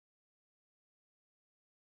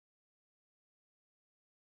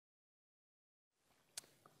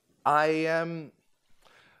I'm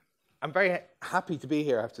very happy to be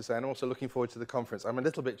here, I have to say, and I'm also looking forward to the conference. I'm a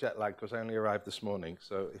little bit jet lagged because I only arrived this morning,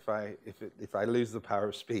 so if I lose the power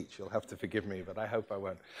of speech, you'll have to forgive me, but I hope I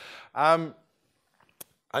won't.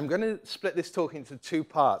 I'm going to split this talk into two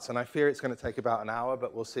parts, and I fear it's going to take about an hour,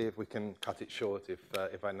 but we'll see if we can cut it short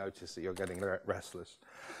if I notice that you're getting restless.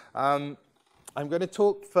 I'm going to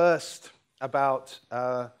talk first about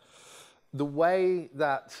the way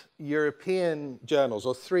that European journals,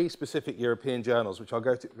 or three specific European journals, which I'll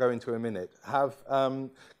go into in a minute, have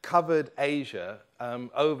covered Asia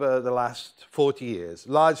over the last 40 years,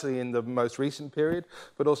 largely in the most recent period,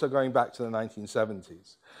 but also going back to the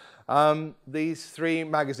 1970s. These three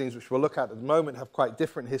magazines, which we'll look at the moment, have quite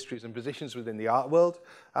different histories and positions within the art world,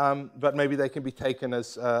 but maybe they can be taken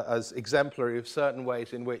as exemplary of certain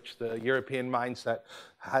ways in which the European mindset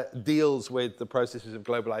deals with the processes of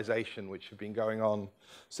globalization, which have been going on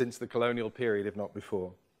since the colonial period, if not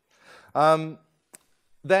before.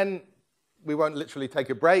 Then we won't literally take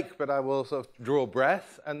a break, but I will sort of draw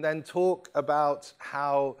breath and then talk about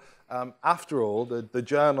how Afterall, the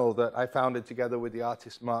journal that I founded together with the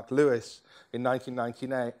artist Mark Lewis in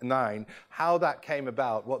 1999, how that came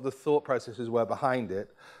about, what the thought processes were behind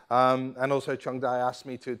it. And also Chongdai asked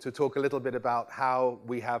me to talk a little bit about how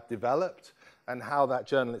we have developed and how that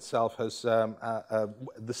journal itself has,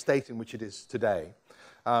 the state in which it is today.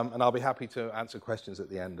 And I'll be happy to answer questions at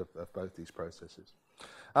the end of both these processes.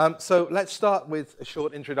 So let's start with a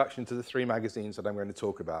short introduction to the three magazines that I'm going to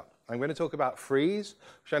talk about. I'm going to talk about Frieze,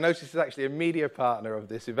 which I notice is actually a media partner of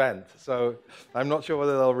this event. So I'm not sure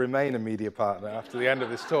whether they'll remain a media partner after the end of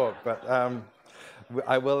this talk, but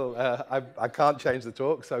I can't change the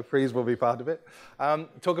talk, so Frieze will be part of it.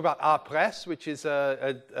 Talk about Art Presse, which is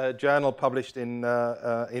a journal published in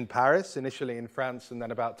Paris, initially in France, and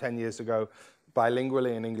then about 10 years ago,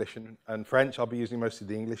 bilingually in English and French. I'll be using mostly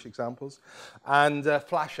the English examples. And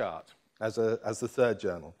Flash Art as the third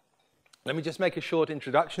journal. Let me just make a short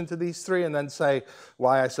introduction to these three and then say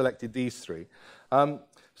why I selected these three.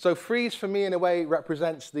 So Frieze, for me, in a way,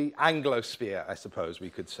 represents the Anglosphere, I suppose we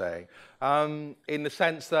could say, in the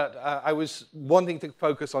sense that I was wanting to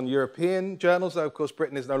focus on European journals, though, of course,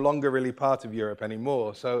 Britain is no longer really part of Europe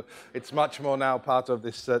anymore. So it's much more now part of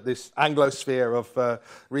this Anglosphere of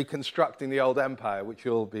reconstructing the old empire, which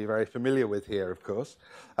you'll be very familiar with here, of course.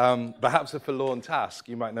 Perhaps a forlorn task.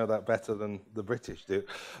 You might know that better than the British do.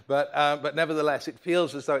 But nevertheless, it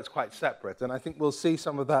feels as though it's quite separate. And I think we'll see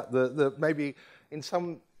some of that, maybe in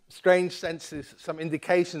some strange senses, some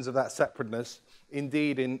indications of that separateness,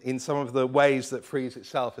 indeed, in some of the ways that Frieze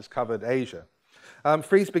itself has covered Asia.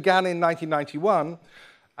 Frieze began in 1991,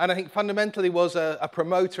 and I think fundamentally was a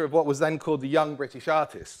promoter of what was then called the Young British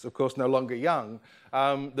Artists, of course no longer young.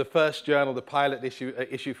 The first journal, the pilot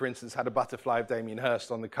issue, for instance, had a butterfly of Damien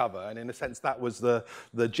Hirst on the cover, and in a sense that was the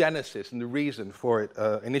genesis and the reason for it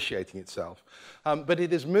initiating itself. But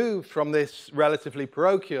it has moved from this relatively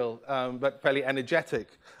parochial but fairly energetic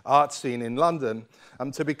art scene in London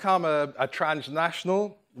to become a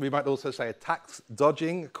transnational, we might also say a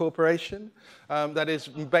tax-dodging corporation that is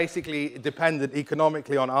basically dependent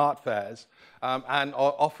economically on art fairs and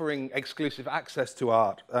offering exclusive access to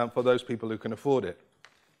art for those people who can afford it.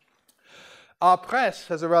 Art Presse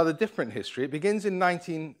has a rather different history. It begins in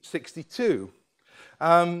 1962,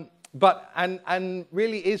 and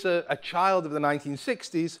really is a child of the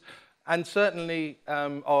 1960s, and certainly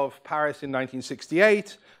of Paris in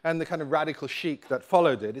 1968, and the kind of radical chic that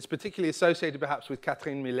followed it. It's particularly associated perhaps with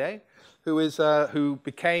Catherine Millet, who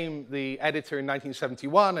became the editor in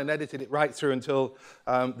 1971 and edited it right through until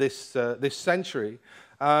this century.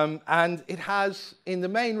 And it has, in the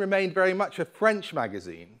main, remained very much a French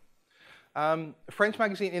magazine. A French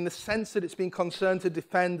magazine in the sense that it's been concerned to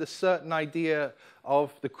defend a certain idea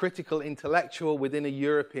of the critical intellectual within a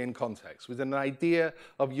European context, within an idea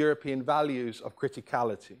of European values of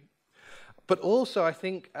criticality. But also, I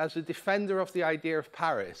think, as a defender of the idea of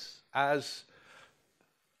Paris as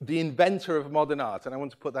the inventor of modern art, and I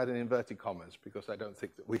want to put that in inverted commas because I don't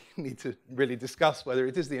think that we need to really discuss whether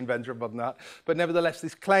it is the inventor of modern art, but nevertheless,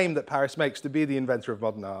 this claim that Paris makes to be the inventor of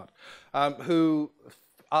modern art, who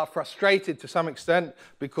are frustrated to some extent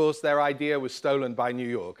because their idea was stolen by New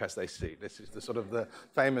York, as they see. This is the sort of the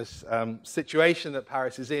famous situation that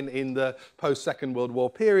Paris is in the post-Second World War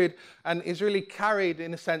period, and is really carried,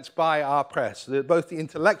 in a sense, by Art Presse. Both the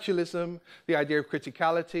intellectualism, the idea of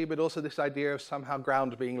criticality, but also this idea of somehow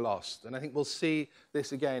ground being lost. And I think we'll see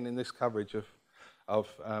this again in this coverage of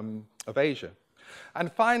Asia. And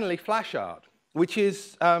finally, flash art, which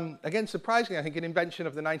is, again, surprisingly, I think, an invention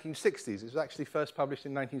of the 1960s. It was actually first published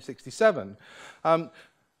in 1967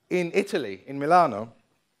 in Italy, in Milano.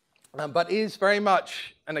 but is very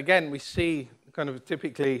much, and again, we see kind of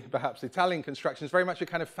typically perhaps Italian constructions, very much a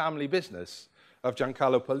kind of family business of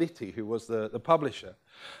Giancarlo Politi, who was the publisher.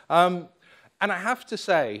 And I have to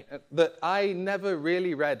say that I never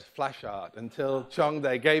really read Flash Art until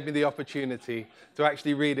Chongde gave me the opportunity to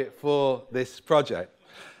actually read it for this project.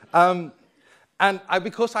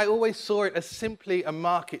 Because I always saw it as simply a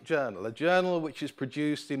market journal, a journal which is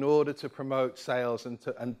produced in order to promote sales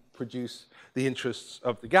and produce the interests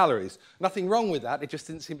of the galleries. Nothing wrong with that, it just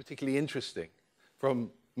didn't seem particularly interesting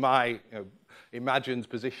from my imagined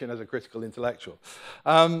position as a critical intellectual.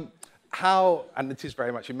 And it is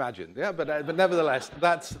very much imagined, yeah, but nevertheless,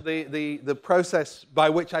 that's the process by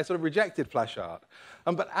which I sort of rejected Flash Art.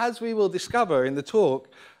 But as we will discover in the talk,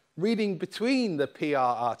 reading between the PR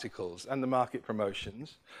articles and the market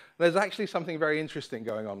promotions, there's actually something very interesting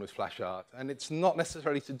going on with Flash Art. And it's not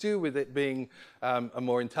necessarily to do with it being a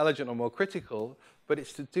more intelligent or more critical, but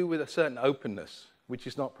it's to do with a certain openness, which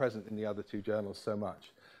is not present in the other two journals so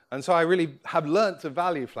much. And so I really have learned to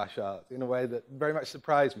value Flash Art in a way that very much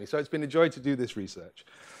surprised me. So it's been a joy to do this research.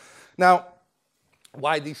 Now,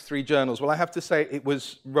 why these three journals? Well, I have to say it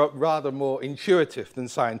was rather more intuitive than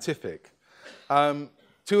scientific.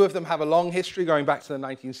 Two of them have a long history going back to the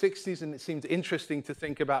 1960s, and it seemed interesting to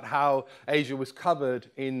think about how Asia was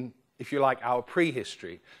covered in, if you like, our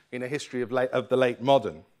prehistory, in a history of the late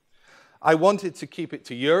modern. I wanted to keep it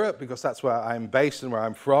to Europe because that's where I'm based and where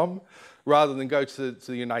I'm from, rather than go to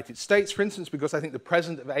the United States, for instance, because I think the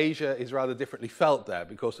present of Asia is rather differently felt there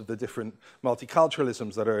because of the different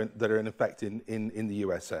multiculturalisms that are in effect in the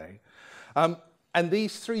USA. And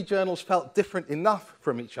these three journals felt different enough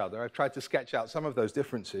from each other. I've tried to sketch out some of those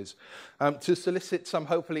differences to solicit some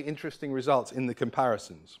hopefully interesting results in the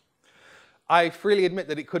comparisons. I freely admit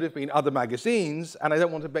that it could have been other magazines, and I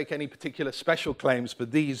don't want to make any particular special claims for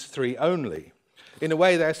these three only. In a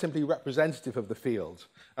way, they're simply representative of the field,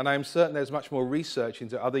 and I'm certain there's much more research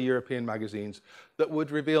into other European magazines that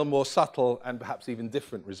would reveal more subtle and perhaps even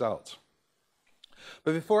different results.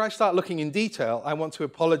 But before I start looking in detail, I want to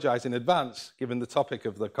apologize in advance, given the topic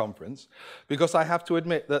of the conference, because I have to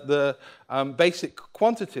admit that the basic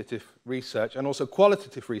quantitative research and also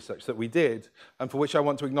qualitative research that we did, and for which I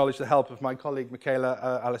want to acknowledge the help of my colleague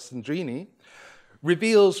Michela Alessandrini,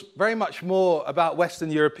 reveals very much more about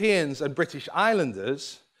Western Europeans and British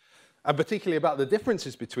Islanders, and particularly about the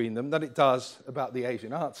differences between them, than it does about the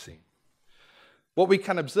Asian art scene. What we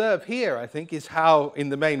can observe here, I think, is how, in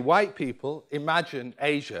the main, white people imagine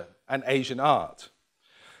Asia and Asian art.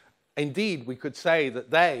 Indeed, we could say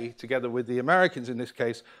that they, together with the Americans in this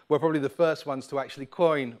case, were probably the first ones to actually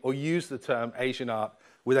coin or use the term Asian art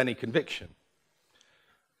with any conviction.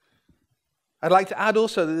 I'd like to add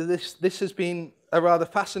also that this has been a rather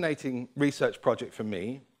fascinating research project for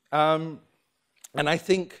me. And I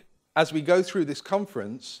think as we go through this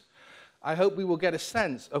conference, I hope we will get a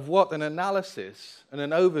sense of what an analysis and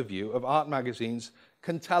an overview of art magazines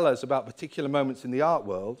can tell us about particular moments in the art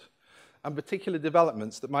world and particular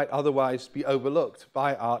developments that might otherwise be overlooked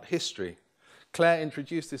by art history. Claire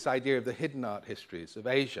introduced this idea of the hidden art histories of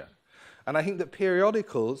Asia. And I think that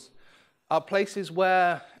periodicals are places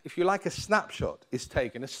where, if you like, a snapshot is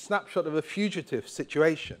taken, a snapshot of a fugitive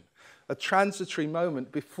situation, a transitory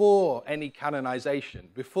moment before any canonization,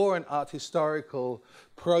 before an art historical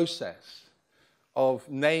process of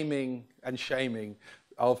naming and shaming,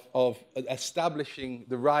 of establishing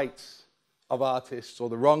the rights of artists or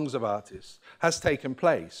the wrongs of artists has taken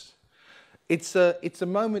place. It's a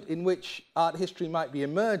moment in which art history might be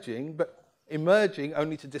emerging, but emerging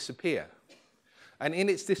only to disappear. And in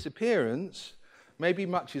its disappearance, maybe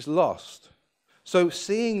much is lost. So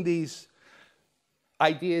seeing these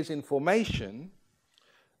ideas in formation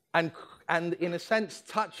and in a sense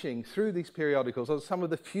touching through these periodicals on some of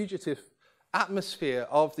the fugitive atmosphere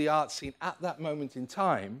of the art scene at that moment in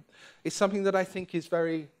time is something that I think is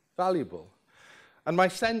very valuable. And my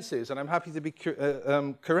sense is, and I'm happy to be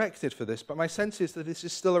corrected for this, but my sense is that this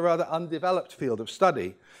is still a rather undeveloped field of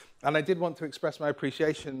study. And I did want to express my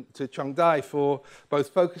appreciation to Chongde for both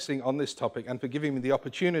focusing on this topic and for giving me the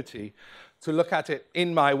opportunity to look at it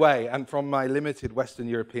in my way and from my limited Western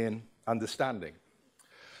European understanding.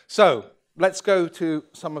 So let's go to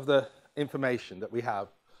some of the information that we have.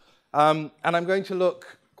 And I'm going to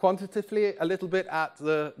look quantitatively a little bit at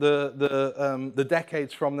the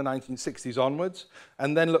decades from the 1960s onwards,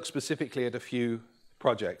 and then look specifically at a few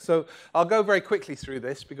projects. So I'll go very quickly through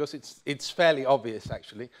this because it's fairly obvious,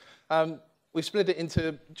 actually. We split it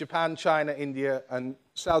into Japan, China, India, and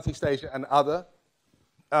Southeast Asia, and other,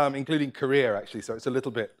 including Korea, actually, so it's a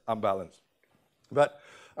little bit unbalanced. But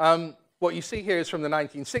what you see here is from the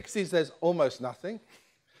 1960s, there's almost nothing.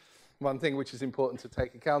 one thing which is important to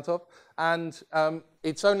take account of. And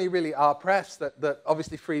it's only really Art Press that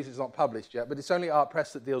obviously Frieze is not published yet, but it's only Art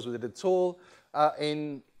Press that deals with it at all.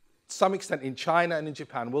 In some extent in China and in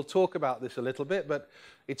Japan. We'll talk about this a little bit, but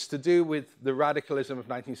it's to do with the radicalism of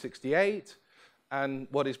 1968. And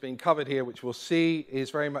what is being covered here, which we'll see,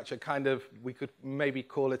 is very much a kind of, we could maybe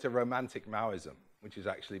call it a romantic Maoism, which is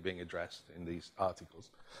actually being addressed in these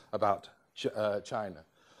articles about China.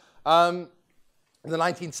 The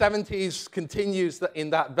 1970s continues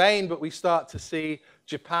in that vein, but we start to see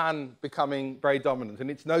Japan becoming very dominant.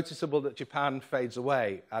 And it's noticeable that Japan fades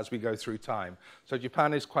away as we go through time. So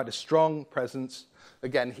Japan is quite a strong presence.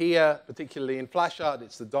 Again, here, particularly in flash art,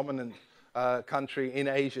 it's the dominant country in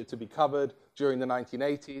Asia to be covered during the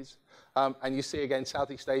 1980s. And you see, again,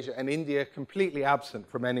 Southeast Asia and India completely absent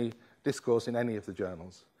from any discourse in any of the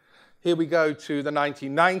journals. Here we go to the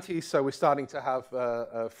 1990s, so we're starting to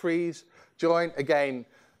have Frieze join. Again,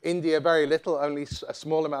 India, very little, only a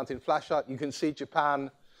small amount in flash art. You can see Japan,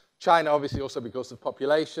 China, obviously also because of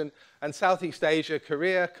population, and Southeast Asia,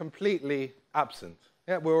 Korea, completely absent.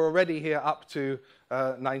 Yeah, we're already here up to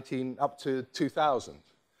 2000.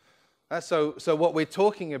 So what we're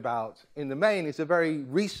talking about in the main is a very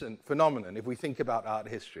recent phenomenon if we think about art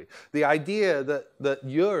history. The idea that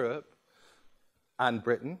Europe and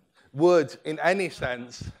Britain would, in any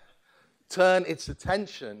sense, turn its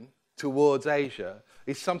attention towards Asia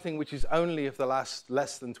is something which is only of the last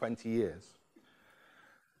less than 20 years.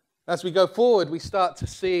 As we go forward, we start to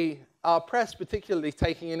see our press particularly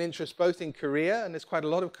taking an interest both in Korea, and there's quite a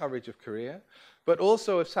lot of coverage of Korea, but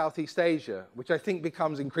also of Southeast Asia, which I think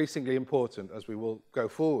becomes increasingly important as we will go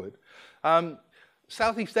forward.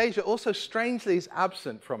 Southeast Asia also strangely is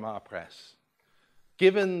absent from our press,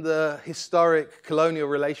 given the historic colonial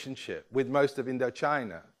relationship with most of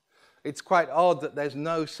Indochina. It's quite odd that there's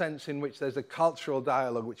no sense in which there's a cultural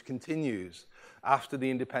dialogue which continues after the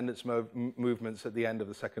independence movements at the end of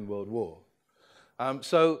the Second World War.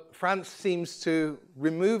 So France seems to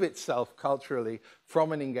remove itself culturally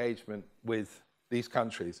from an engagement with these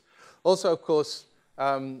countries. Also, of course,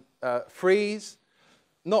 Frieze,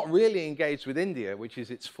 not really engaged with India, which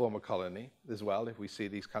is its former colony as well, if we see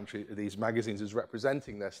these magazines as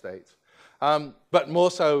representing their states. But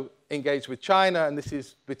more so engaged with China, and this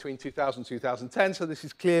is between 2000 and 2010, so this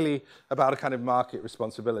is clearly about a kind of market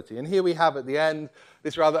responsibility. And here we have at the end,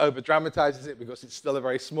 this rather over-dramatizes it because it's still a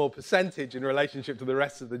very small percentage in relationship to the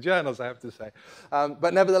rest of the journals, I have to say.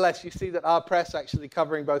 But nevertheless, you see that our press actually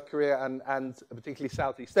covering both Korea and particularly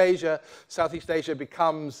Southeast Asia. Southeast Asia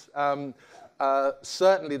becomes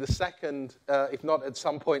certainly the second, if not at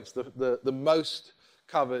some points, the most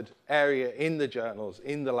covered area in the journals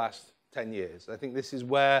in the last 10 years. I think this is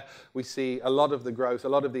where we see a lot of the growth, a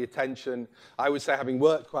lot of the attention. I would say, having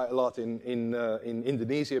worked quite a lot in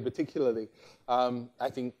Indonesia particularly, I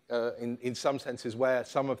think in some senses where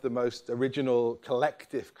some of the most original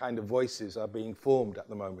collective kind of voices are being formed at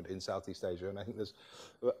the moment in Southeast Asia. And I think there's,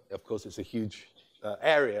 of course, it's a huge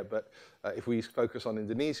area, but if we focus on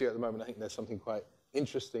Indonesia at the moment, I think there's something quite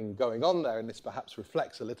interesting going on there, and this perhaps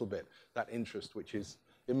reflects a little bit that interest which is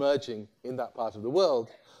emerging in that part of the world,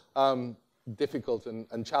 difficult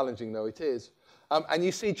and challenging though it is. And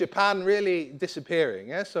you see Japan really disappearing.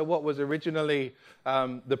 Yeah? So what was originally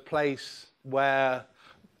the place where,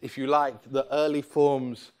 if you like, the early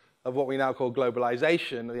forms of what we now call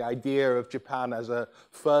globalization, the idea of Japan as a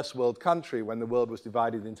first world country when the world was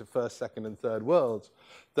divided into first, second, and third worlds,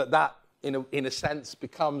 that in a sense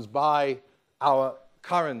becomes, by our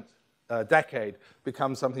current decade,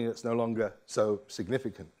 becomes something that's no longer so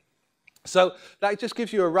significant. So that just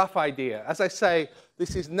gives you a rough idea. As I say,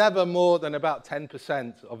 this is never more than about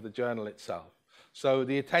 10% of the journal itself. So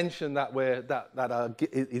the attention that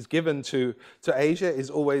is given to Asia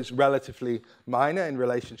is always relatively minor in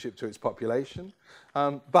relationship to its population,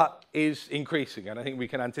 but is increasing. And I think we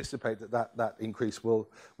can anticipate that increase will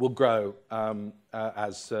grow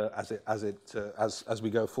as we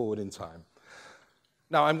go forward in time.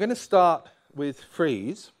 Now, I'm going to start with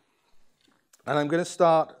Frieze, and I'm going to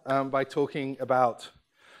start by talking about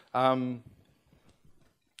the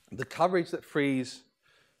coverage that Frieze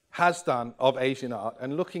has done of Asian art,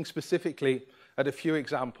 and looking specifically at a few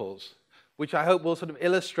examples, which I hope will sort of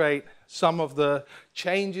illustrate some of the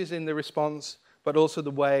changes in the response, but also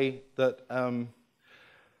the way that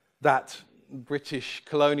that British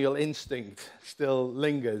colonial instinct still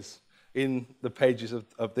lingers in the pages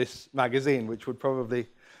of this magazine, which would probably,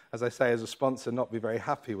 as I say, as a sponsor, not be very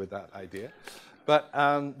happy with that idea. But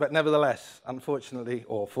nevertheless, unfortunately,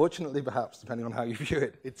 or fortunately perhaps, depending on how you view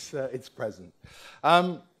it, it's present.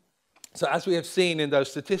 So as we have seen in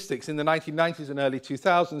those statistics, in the 1990s and early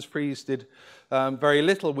 2000s, Frieze did very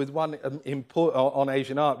little with on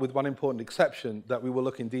Asian art, with one important exception that we will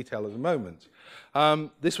look in detail in a moment.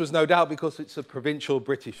 This was no doubt because it's a provincial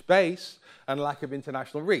British base and lack of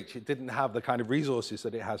international reach. It didn't have the kind of resources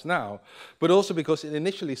that it has now, but also because it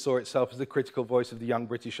initially saw itself as the critical voice of the young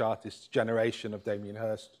British artists generation of Damien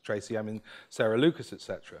Hirst, Tracy Emin, Sarah Lucas,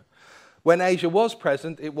 etc. When Asia was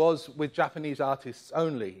present, it was with Japanese artists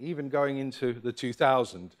only, even going into the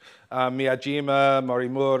 2000s. Miyajima,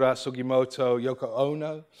 Morimura, Sugimoto, Yoko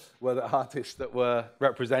Ono were the artists that were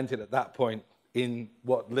represented at that point in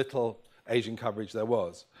what little Asian coverage there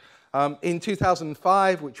was. In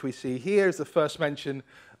 2005, which we see here, is the first mention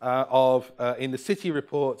in the city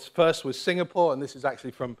reports. First was Singapore, and this is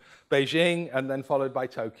actually from Beijing, and then followed by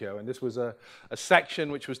Tokyo. And this was a section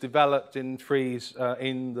which was developed in Frieze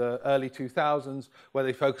in the early 2000s, where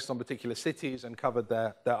they focused on particular cities and covered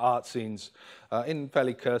their art scenes in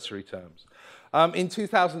fairly cursory terms. In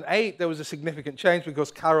 2008, there was a significant change because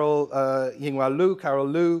Carol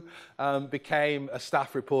Lu, became a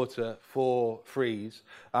staff reporter for Frieze,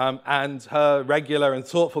 and her regular and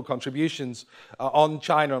thoughtful contributions on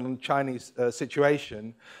China and on the Chinese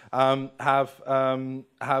situation have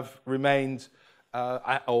remained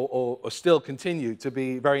or still continue to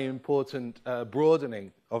be very important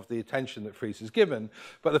broadening of the attention that Frieze has given,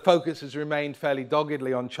 but the focus has remained fairly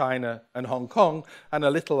doggedly on China and Hong Kong and a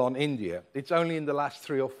little on India. It's only in the last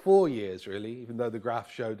 3 or 4 years, really, even though the graph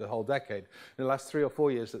showed a whole decade, in the last 3 or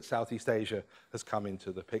 4 years that Southeast Asia has come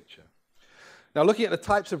into the picture. Now, looking at the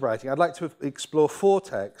types of writing, I'd like to explore 4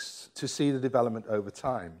 texts to see the development over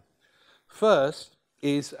time. First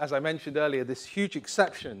is, as I mentioned earlier, this huge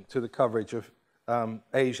exception to the coverage of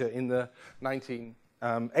Asia in the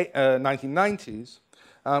 1990s,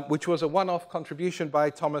 which was a one-off contribution by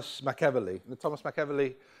Thomas McEvilley. And Thomas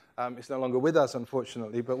McEvilley is no longer with us,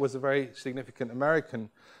 unfortunately, but was a very significant American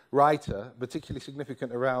writer, particularly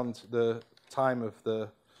significant around the time of the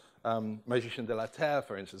Magician de la Terre,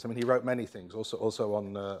 for instance. I mean, he wrote many things, also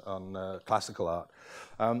on classical art.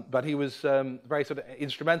 But he was very sort of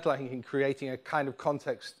instrumental, I think, in creating a kind of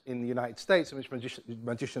context in the United States in which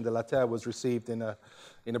Magician de la Terre was received in a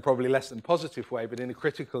probably less than positive way, but in a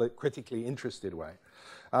critically interested way.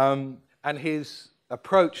 And his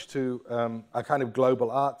approach to a kind of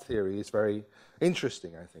global art theory is very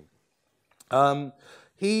interesting, I think.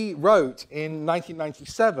 He wrote in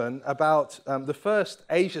 1997 about the first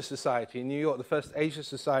Asia Society in New York, the first Asia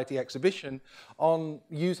Society exhibition on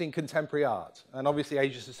using contemporary art. And obviously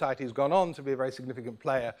Asia Society has gone on to be a very significant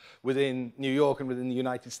player within New York and within the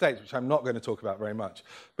United States, which I'm not going to talk about very much.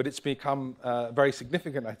 But it's become very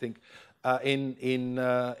significant, I think,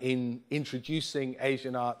 in introducing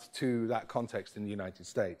Asian art to that context in the United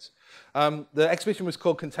States. The exhibition was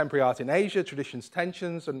called Contemporary Art in Asia, Traditions,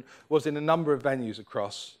 Tensions, and was in a number of venues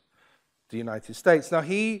across the United States. Now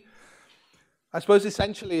he, I suppose,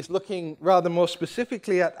 essentially is looking rather more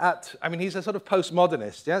specifically at I mean, he's a sort of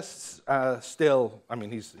postmodernist, yes? Still, I mean,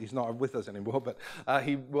 he's not with us anymore, but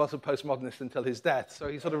he was a postmodernist until his death. So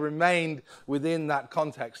he sort of remained within that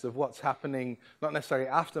context of what's happening, not necessarily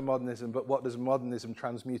after modernism, but what does modernism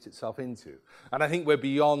transmute itself into? And I think we're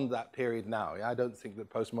beyond that period now. I don't think that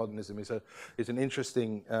postmodernism is an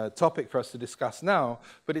interesting topic for us to discuss now,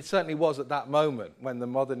 but it certainly was at that moment when the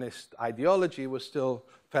modernist ideology was still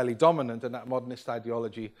fairly dominant, and that modernist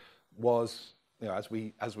ideology was, as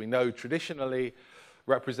we know traditionally,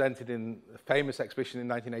 represented in a famous exhibition in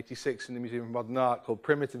 1986 in the Museum of Modern Art called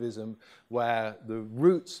Primitivism, where the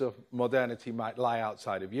roots of modernity might lie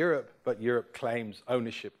outside of Europe, but Europe claims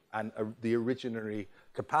ownership and the originary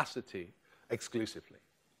capacity exclusively.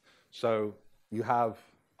 So you have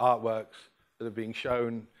artworks that are being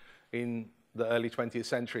shown in the early 20th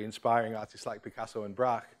century, inspiring artists like Picasso and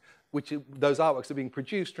Braque, those artworks are being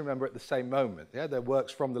produced, remember, at the same moment. Yeah? They're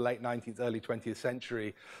works from the late 19th, early 20th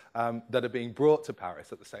century that are being brought to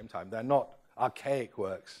Paris at the same time. They're not archaic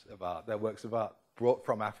works of art. They're works of art brought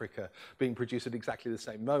from Africa, being produced at exactly the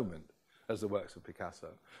same moment as the works of Picasso.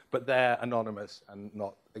 But they're anonymous and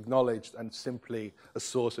not acknowledged and simply a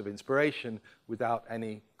source of inspiration without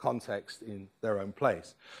any context in their own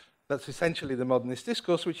place. That's essentially the modernist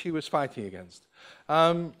discourse which he was fighting against.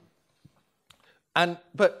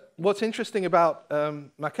 But what's interesting about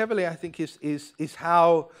Machiavelli, I think, is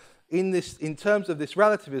how, in terms of this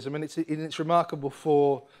relativism, and it's remarkable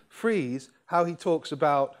for Frieze, how he talks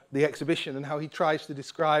about the exhibition and how he tries to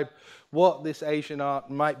describe what this Asian art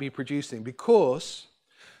might be producing. Because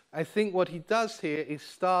I think what he does here is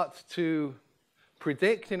start to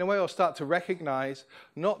predict, in a way, or start to recognize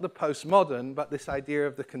not the postmodern, but this idea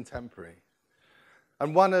of the contemporary.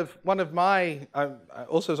 And one of my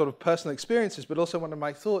also sort of personal experiences, but also one of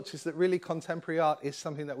my thoughts, is that really contemporary art is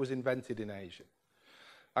something that was invented in Asia.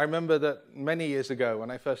 I remember that many years ago, when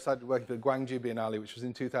I first started working for the Guangzhou Biennale, which was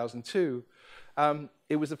in 2002,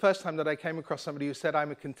 it was the first time that I came across somebody who said, I'm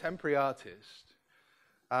a contemporary artist,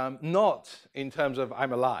 not in terms of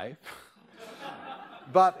I'm alive,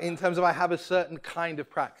 but in terms of I have a certain kind of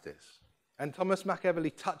practice. And Thomas Machiavelli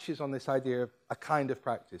touches on this idea of a kind of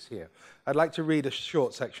practice here. I'd like to read a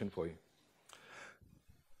short section for you.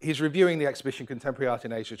 He's reviewing the exhibition, Contemporary Art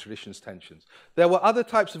in Asia, Traditions, Tensions. There were other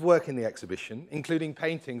types of work in the exhibition, including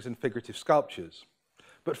paintings and figurative sculptures.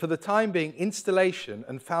 But for the time being, installation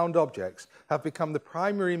and found objects have become the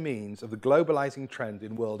primary means of the globalizing trend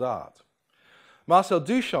in world art. Marcel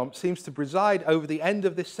Duchamp seems to preside over the end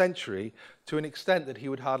of this century to an extent that he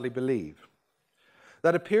would hardly believe.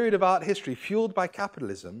 That a period of art history fueled by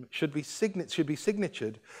capitalism should be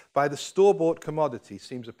signatured by the store-bought commodity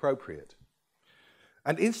seems appropriate.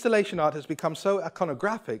 And installation art has become so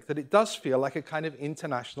iconographic that it does feel like a kind of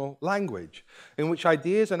international language in which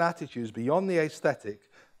ideas and attitudes beyond the aesthetic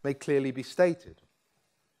may clearly be stated.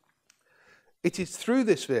 It is through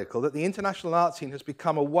this vehicle that the international art scene has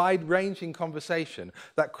become a wide-ranging conversation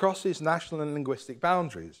that crosses national and linguistic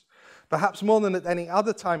boundaries. Perhaps more than at any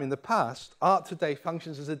other time in the past, art today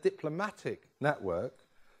functions as a diplomatic network.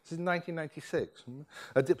 This is 1996.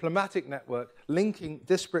 A diplomatic network linking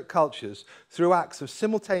disparate cultures through acts of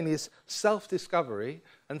simultaneous self-discovery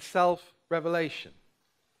and self-revelation.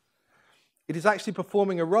 It is actually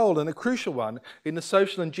performing a role, and a crucial one, in the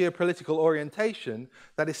social and geopolitical orientation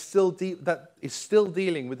that is still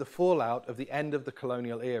dealing with the fallout of the end of the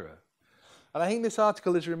colonial era. And I think this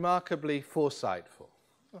article is remarkably foresightful,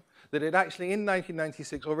 that it actually in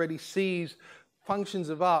 1996 already sees functions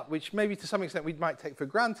of art which maybe to some extent we might take for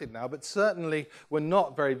granted now, but certainly were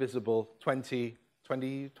not very visible 20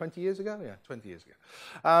 years ago? Yeah, 20 years ago.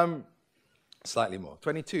 Slightly more,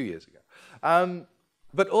 22 years ago.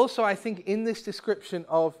 But also I think in this description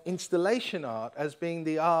of installation art as being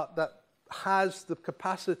the art that has the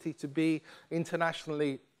capacity to be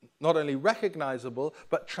internationally not only recognizable,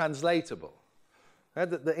 but translatable.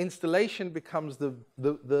 That the installation becomes the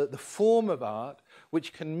form of art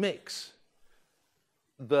which can mix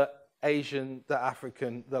the Asian, the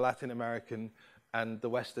African, the Latin American, and the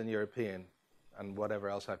Western European, and whatever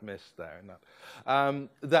else I've missed there.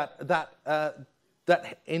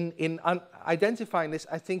 That in identifying this,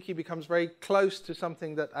 I think he becomes very close to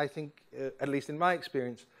something that I think, at least in my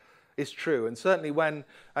experience, is true. And certainly when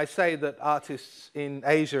I say that artists in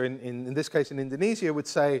Asia, in this case in Indonesia, would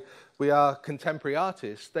say we are contemporary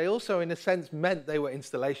artists, they also in a sense meant they were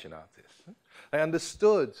installation artists. They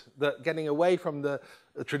understood that getting away from the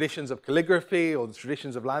traditions of calligraphy or the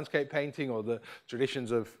traditions of landscape painting or the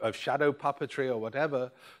traditions of shadow puppetry or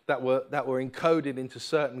whatever that were encoded into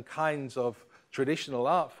certain kinds of traditional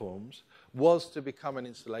art forms was to become an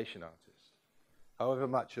installation artist. However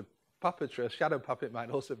much a puppetry, a shadow puppet might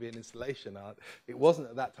also be an installation art, it wasn't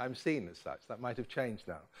at that time seen as such. That might have changed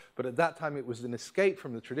now. But at that time it was an escape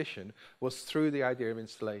from the tradition, was through the idea of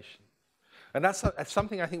installation. And that's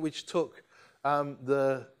something I think which took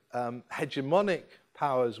the hegemonic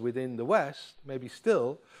powers within the West, maybe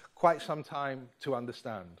still, quite some time to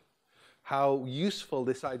understand how useful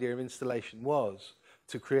this idea of installation was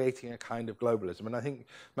to creating a kind of globalism. And I think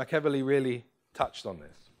Machiavelli really touched on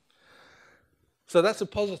this. So that's a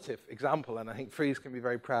positive example, and I think Frieze can be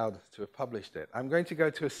very proud to have published it. I'm going to go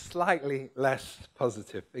to a slightly less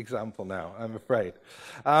positive example now, I'm afraid.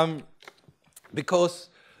 Because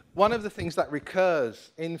one of the things that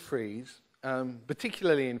recurs in Frieze,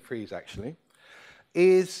 particularly in Frieze actually,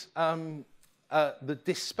 is the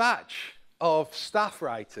dispatch of staff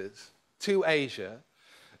writers to Asia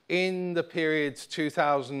in the periods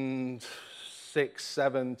 2006-7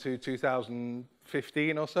 to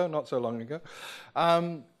 2015 or so, not so long ago,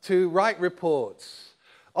 to write reports,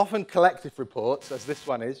 often collective reports, as this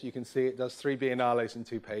one is. You can see it does 3 biennales in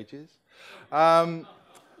 2 pages,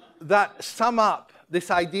 that sum up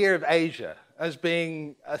this idea of Asia as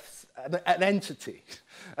being an entity,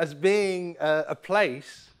 as being a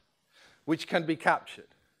place which can be captured.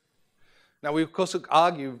 Now, we of course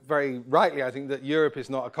argue very rightly, I think, that Europe is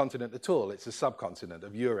not a continent at all. It's a subcontinent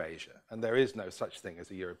of Eurasia, and there is no such thing as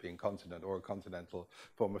a European continent or a continental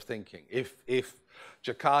form of thinking. If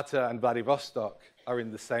Jakarta and Vladivostok are in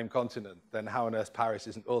the same continent, then how on earth Paris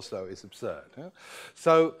isn't also is absurd. Huh?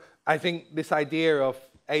 So I think this idea of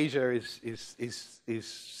Asia is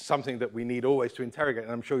something that we need always to interrogate,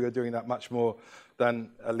 and I'm sure you're doing that much more than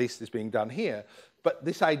at least is being done here. But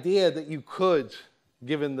this idea that you could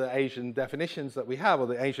given the Asian definitions that we have, or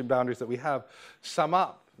the Asian boundaries that we have, sum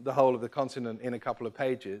up the whole of the continent in a couple of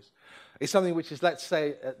pages, is something which is, let's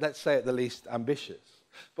say at the least, ambitious.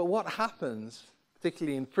 But what happens,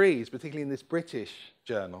 particularly in Frieze, particularly in this British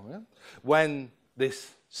journal, when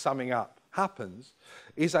this summing up happens,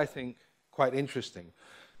 is, I think, quite interesting.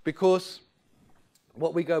 Because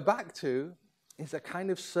what we go back to is a kind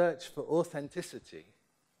of search for authenticity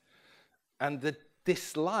and the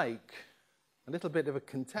dislike, a little bit of a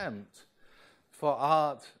contempt for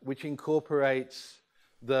art which incorporates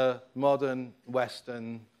the modern,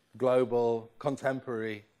 Western, global,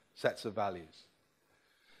 contemporary sets of values.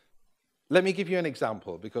 Let me give you an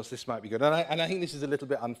example, because this might be good. And I think this is a little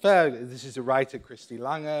bit unfair. This is a writer, Christy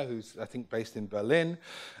Lange, who's, I think, based in Berlin.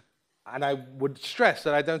 And I would stress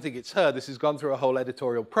that I don't think it's her. This has gone through a whole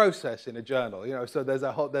editorial process in a journal. So there's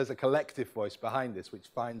a collective voice behind this, which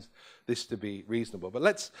finds this to be reasonable. But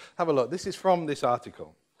let's have a look. This is from this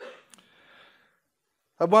article.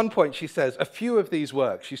 At one point, she says, a few of these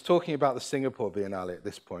works, she's talking about the Singapore Biennale at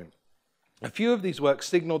this point, a few of these works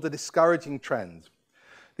signaled a discouraging trend.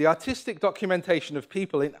 The artistic documentation of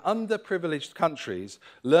people in underprivileged countries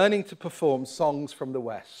learning to perform songs from the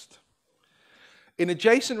West. In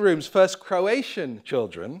adjacent rooms, first Croatian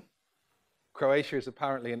children, Croatia is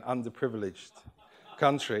apparently an underprivileged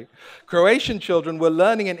country, Croatian children were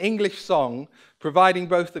learning an English song, providing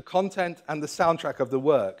both the content and the soundtrack of the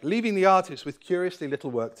work, leaving the artist with curiously little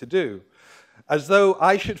work to do, as though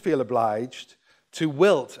I should feel obliged to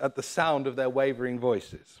wilt at the sound of their wavering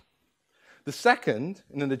voices. The second,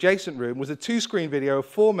 in an adjacent room, was a two-screen video of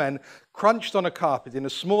 4 men crunched on a carpet in a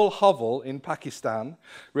small hovel in Pakistan,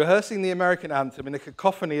 rehearsing the American anthem in a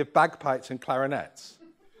cacophony of bagpipes and clarinets.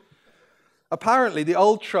 Apparently, the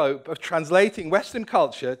old trope of translating Western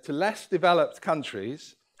culture to less developed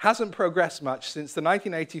countries hasn't progressed much since the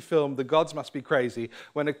 1980 film The Gods Must Be Crazy,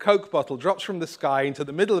 when a Coke bottle drops from the sky into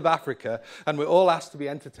the middle of Africa and we're all asked to be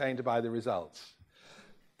entertained by the results.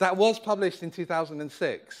 That was published in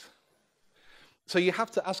 2006. So you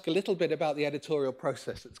have to ask a little bit about the editorial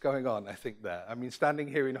process that's going on, I think, there. I mean, standing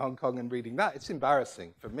here in Hong Kong and reading that, it's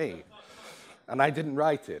embarrassing for me. And I didn't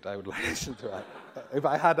write it. I would listen to it. If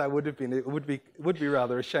I had, I would have been, it would be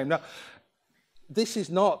rather a shame. Now, this is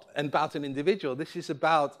not about an individual. This is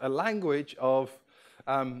about a language of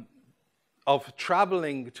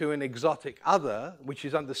traveling to an exotic other, which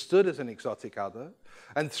is understood as an exotic other,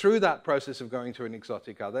 and through that process of going to an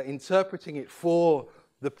exotic other, interpreting it for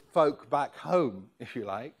the folk back home, if you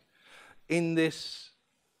like, in this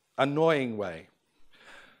annoying way.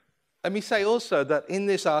 Let me say also that in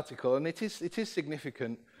this article, and it is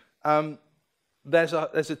significant, there's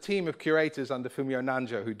a team of curators under Fumio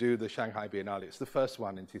Nanjo who do the Shanghai Biennale. It's the first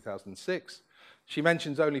one in 2006. She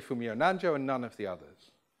mentions only Fumio Nanjo and none of the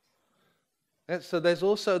others. And so there's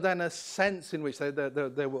also then a sense in which they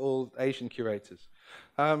were all Asian curators.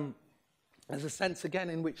 There's a sense, again,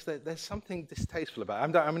 in which there's something distasteful about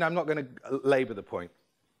it. I'm not going to labor the point.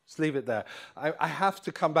 Just leave it there. I have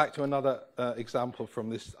to come back to another example from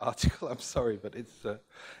this article. I'm sorry, but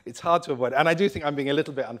it's hard to avoid. And I do think I'm being a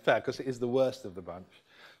little bit unfair, because it is the worst of the bunch.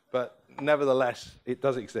 But nevertheless, it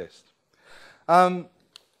does exist.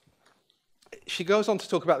 She goes on to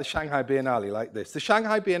talk about the Shanghai Biennale like this. The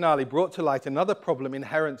Shanghai Biennale brought to light another problem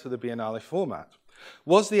inherent to the Biennale format.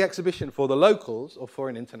 Was the exhibition for the locals or for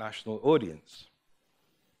an international audience?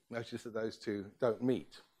 Notice that those two don't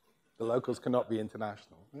meet. The locals cannot be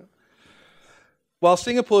international. Yeah? While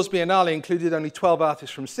Singapore's Biennale included only 12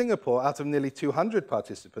 artists from Singapore out of nearly 200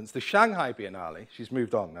 participants, the Shanghai Biennale, she's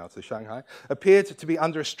moved on now to Shanghai, appeared to be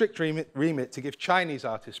under a strict remit to give Chinese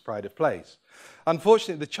artists pride of place.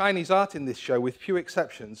 Unfortunately, the Chinese art in this show, with few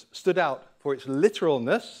exceptions, stood out for its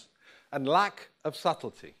literalness and lack of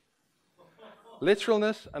subtlety.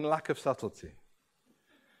 Literalness and lack of subtlety.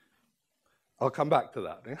 I'll come back to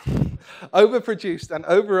that. Yeah? Overproduced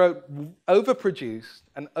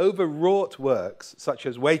and overwrought works, such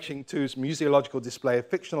as Wei Qing-Tu's museological display of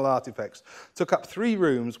fictional artifacts, took up 3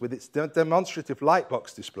 rooms with its demonstrative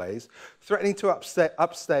lightbox displays, threatening to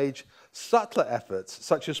upstage subtler efforts,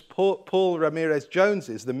 such as Paul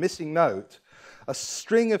Ramirez-Jones's The Missing Note, a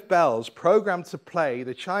string of bells programmed to play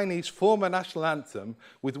the Chinese former national anthem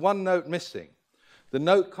with one note missing, the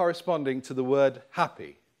note corresponding to the word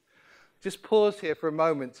happy. Just pause here for a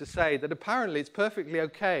moment to say that apparently it's perfectly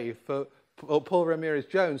okay for Paul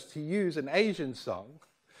Ramirez-Jones to use an Asian song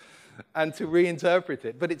and to reinterpret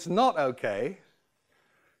it, but it's not okay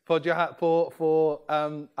for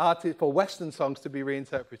Western songs to be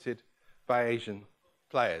reinterpreted by Asian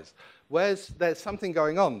players. There's something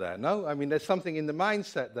going on there, no? I mean, there's something in the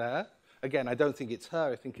mindset there, Again, I don't think it's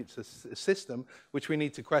her. I think it's a system which we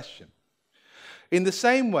need to question. In the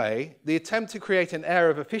same way, the attempt to create an air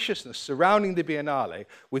of officiousness surrounding the Biennale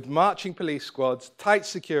with marching police squads, tight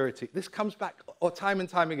security, this comes back time and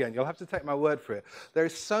time again. You'll have to take my word for it. There are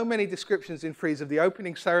so many descriptions in Frieze of the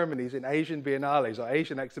opening ceremonies in Asian Biennales or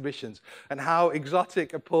Asian exhibitions and how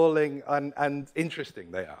exotic, appalling, and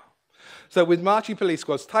interesting they are. So with marching police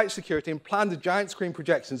squads, tight security, and planned giant screen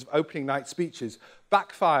projections of opening night speeches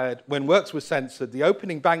backfired when works were censored. The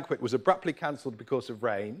opening banquet was abruptly cancelled because of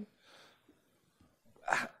rain.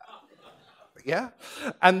 Yeah?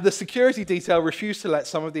 And the security detail refused to let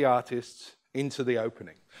some of the artists into the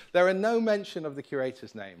opening. There are no mention of the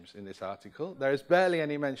curators' names in this article. There is barely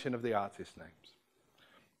any mention of the artists' names.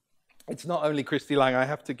 It's not only Christy Lang. I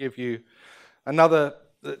have to give you another,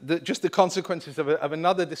 just the consequences of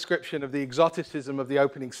another description of the exoticism of the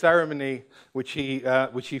opening ceremony, which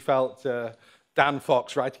he felt, Dan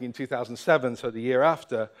Fox, writing in 2007, so the year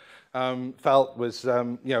after, felt was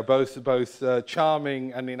both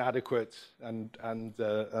charming and inadequate and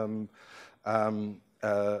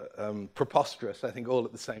preposterous, I think, all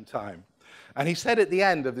at the same time. And he said at the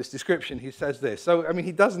end of this description, he says this. So, I mean,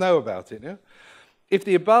 he does know about it. You know? If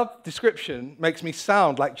the above description makes me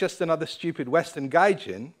sound like just another stupid Western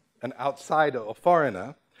gaijin, an outsider or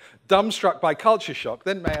foreigner, dumbstruck by culture shock,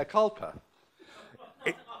 then mea culpa.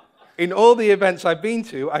 In all the events I've been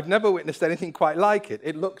to, I've never witnessed anything quite like it.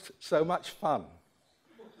 It looked so much fun.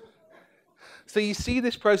 So you see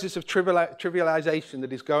this process of trivialization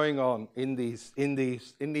that is going on in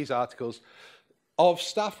these articles of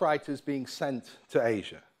staff writers being sent to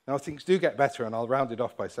Asia. Now, things do get better, and I'll round it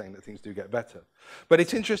off by saying that things do get better. But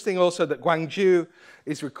it's interesting also that Gwangju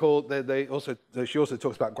is recalled. She also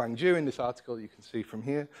talks about Gwangju in this article, you can see from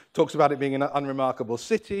here. Talks about it being an unremarkable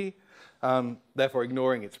city, therefore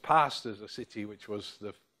ignoring its past as a city which was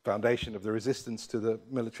the foundation of the resistance to the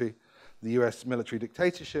US military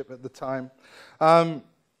dictatorship at the time.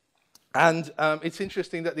 It's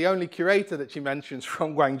interesting that the only curator that she mentions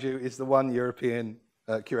from Gwangju is the one European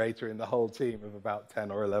curator in the whole team of about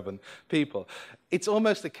 10 or 11 people. It's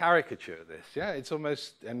almost a caricature of this, yeah? It's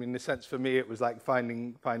almost, I mean, in a sense, for me, it was like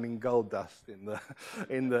finding gold dust in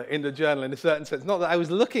the journal in a certain sense. Not that I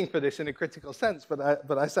was looking for this in a critical sense, but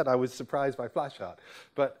I said I was surprised by flash art.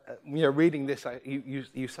 But reading this,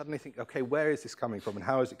 you suddenly think, okay, where is this coming from and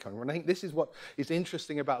how is it coming from? And I think this is what is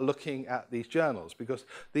interesting about looking at these journals, because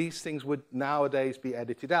these things would nowadays be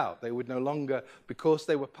edited out. They would no longer, because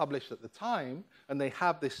they were published at the time, and they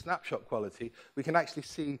have this snapshot quality, we can actually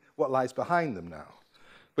see what lies behind them now.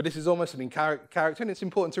 But this is almost an in character, and it's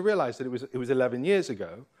important to realize that it was 11 years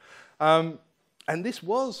ago. And this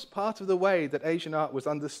was part of the way that Asian art was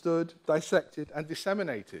understood, dissected, and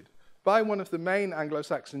disseminated by one of the main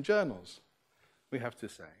Anglo-Saxon journals, we have to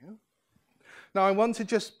say. Now, I want to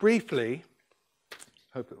just briefly,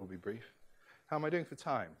 hope it will be brief. How am I doing for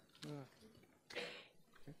time?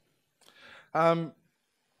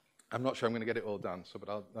 I'm not sure I'm going to get it all done, but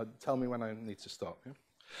I'll tell me when I need to stop.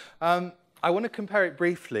 Yeah? I want to compare it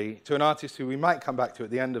briefly to an artist who we might come back to at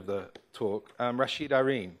the end of the talk, Rashid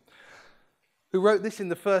Areen, who wrote this in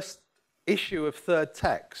the first issue of Third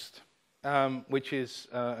Text, which is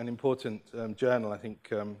an important journal. I think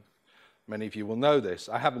many of you will know this.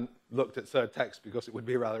 I haven't looked at Third Text because it would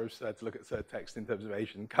be rather absurd to look at Third Text in terms of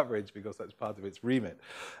Asian coverage, because that's part of its remit.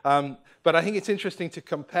 But I think it's interesting to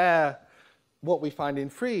compare what we find in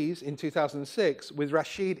Frieze in 2006 with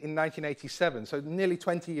Rashid in 1987, so nearly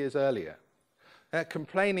 20 years earlier,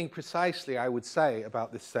 complaining precisely, I would say,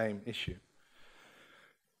 about this same issue.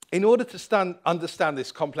 In order to understand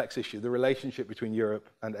this complex issue, the relationship between Europe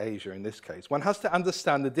and Asia in this case, one has to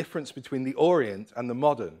understand the difference between the Orient and the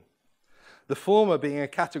modern, the former being a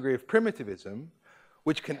category of primitivism,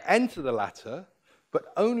 which can enter the latter,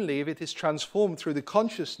 but only if it is transformed through the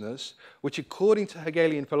consciousness, which, according to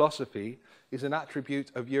Hegelian philosophy, is an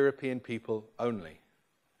attribute of European people only.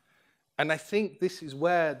 And I think this is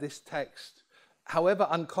where this text, however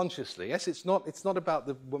unconsciously, yes, it's not about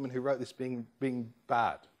the woman who wrote this being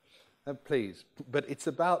bad, please, but it's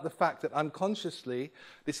about the fact that unconsciously,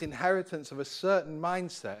 this inheritance of a certain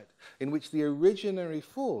mindset in which the originary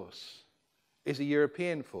force is a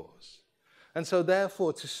European force. And so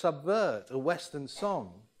therefore, to subvert a Western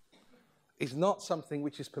song is not something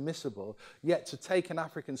which is permissible, yet to take an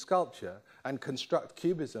African sculpture and construct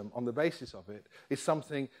cubism on the basis of it is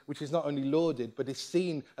something which is not only lauded, but is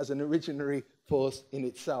seen as an originary force in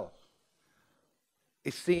itself.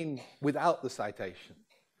 It's seen without the citation,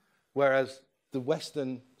 whereas the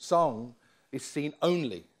Western song is seen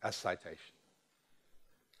only as citation.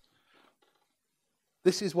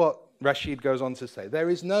 This is what Rashid goes on to say, there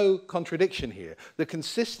is no contradiction here. The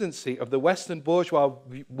consistency of the Western bourgeois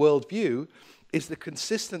worldview is the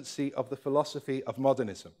consistency of the philosophy of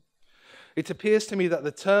modernism. It appears to me that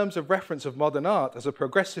the terms of reference of modern art as a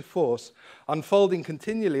progressive force unfolding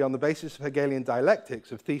continually on the basis of Hegelian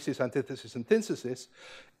dialectics of thesis, antithesis, and synthesis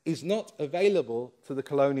is not available to the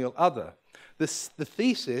colonial other. The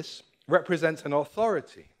thesis represents an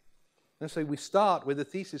authority. And so we start with a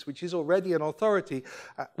thesis which is already an authority,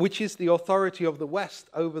 which is the authority of the West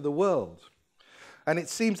over the world. And it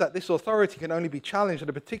seems that this authority can only be challenged at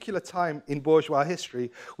a particular time in bourgeois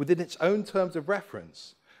history within its own terms of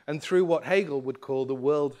reference and through what Hegel would call the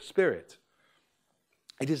world spirit.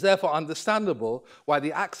 It is therefore understandable why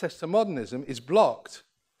the access to modernism is blocked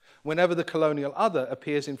whenever the colonial other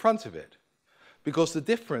appears in front of it, because the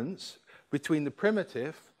difference between the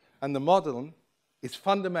primitive and the modern is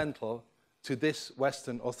fundamental to this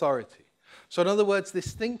Western authority. So in other words,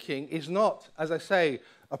 this thinking is not, as I say,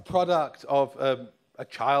 a product of a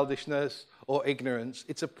childishness or ignorance.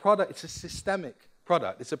 It's a product, it's a systemic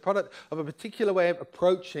product. It's a product of a particular way of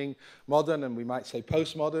approaching modern, and we might say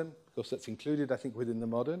postmodern, because that's included, I think, within the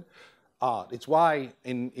modern art. It's why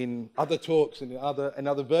in other talks and in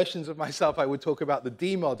other versions of myself, I would talk about the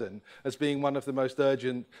demodern as being one of the most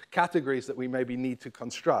urgent categories that we maybe need to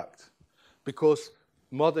construct, because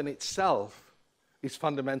modern itself is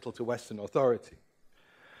fundamental to Western authority.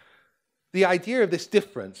 The idea of this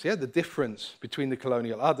difference, the difference between the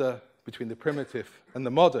colonial other, between the primitive and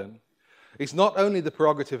the modern, is not only the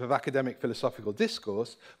prerogative of academic philosophical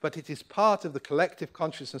discourse, but it is part of the collective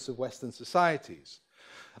consciousness of Western societies.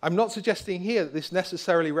 I'm not suggesting here that this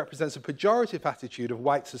necessarily represents a pejorative attitude of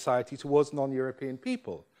white society towards non-European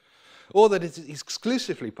people, or that it is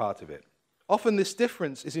exclusively part of it. Often this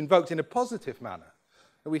difference is invoked in a positive manner.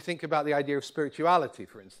 And we think about the idea of spirituality,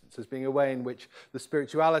 for instance, as being a way in which the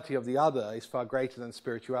spirituality of the other is far greater than the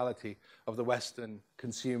spirituality of the Western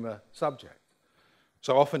consumer subject.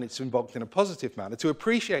 So often it's invoked in a positive manner to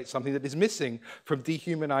appreciate something that is missing from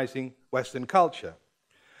dehumanizing Western culture.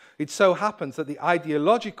 It so happens that the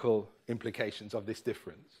ideological implications of this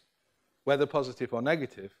difference, whether positive or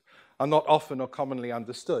negative, are not often or commonly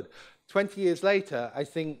understood. 20 years later, I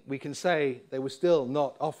think we can say they were still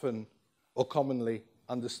not often or commonly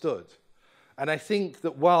understood. And I think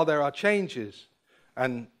that while there are changes,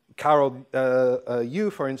 and Carol Yu,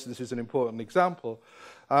 for instance, is an important example,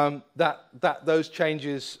 that those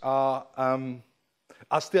changes are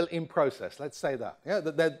still in process, let's say that.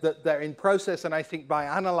 That they're in process, and I think by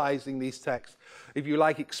analyzing these texts, if you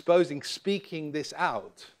like, exposing, speaking this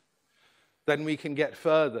out, then we can get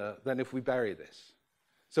further than if we bury this.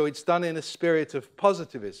 So it's done in a spirit of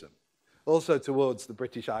positivism, also towards the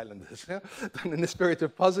British Islanders, done in the spirit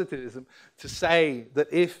of positivism, to say that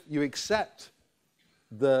if you accept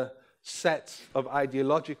the set of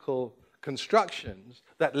ideological constructions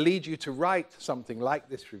that lead you to write something like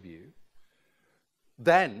this review,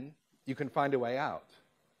 then you can find a way out.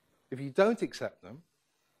 If you don't accept them,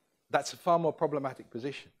 that's a far more problematic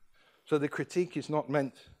position. So the critique is not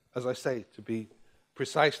meant, as I say, to be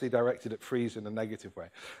precisely directed at Fries in a negative way.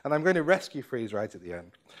 And I'm going to rescue Fries right at the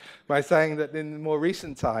end by saying that in more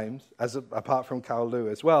recent times, apart from Carol Liu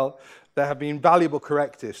as well, there have been valuable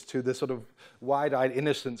correctives to the sort of wide-eyed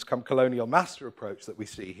innocence come colonial master approach that we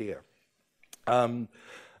see here.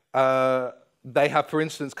 They have, for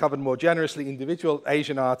instance, covered more generously individual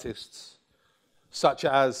Asian artists, such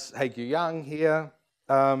as He Guiyang here,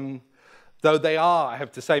 though they are, I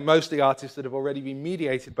have to say, mostly artists that have already been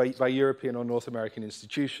mediated by European or North American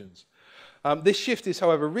institutions. This shift is,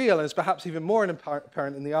 however, real, and is perhaps even more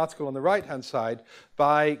apparent in the article on the right-hand side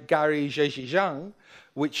by Gary Zhezhizhang,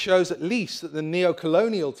 which shows at least that the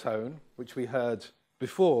neo-colonial tone, which we heard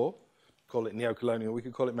before, call it neo-colonial, we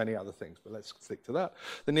could call it many other things, but let's stick to that.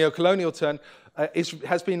 The neo-colonial tone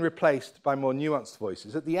has been replaced by more nuanced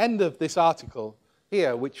voices. At the end of this article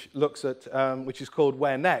here, which looks at, which is called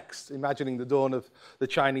Where Next? Imagining the Dawn of the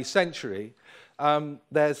Chinese Century,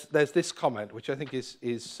 there's this comment, which I think is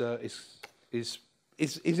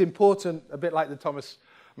important, a bit like the Thomas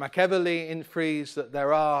Machiavelli in Fries, that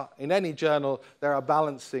there are, in any journal, there are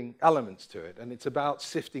balancing elements to it, and it's about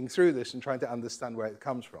sifting through this and trying to understand where it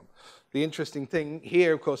comes from. The interesting thing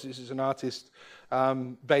here, of course, this is an artist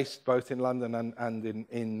based both in London and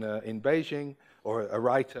in Beijing, or a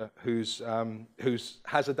writer who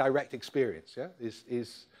has a direct experience,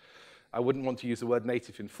 I wouldn't want to use the word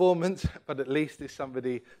native informant, but at least is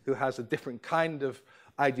somebody who has a different kind of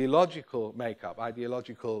ideological makeup,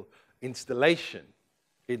 ideological installation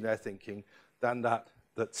in their thinking than that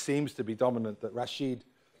seems to be dominant, that Rashid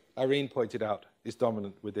Irene pointed out is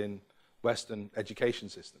dominant within Western education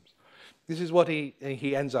systems. This is what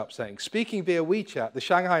he ends up saying. Speaking via WeChat, the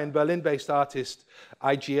Shanghai and Berlin-based artist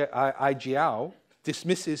Ai Jiao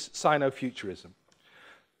dismisses Sino-futurism.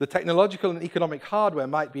 The technological and economic hardware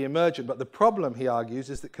might be emergent, but the problem, he argues,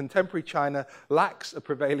 is that contemporary China lacks a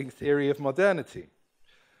prevailing theory of modernity.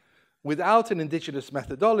 Without an indigenous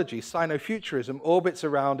methodology, Sino-futurism orbits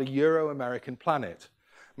around a Euro-American planet,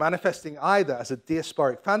 manifesting either as a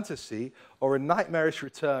diasporic fantasy or a nightmarish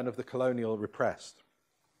return of the colonial repressed.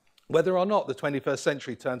 Whether or not the 21st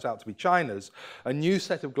century turns out to be China's, a new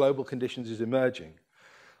set of global conditions is emerging.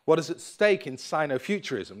 What is at stake in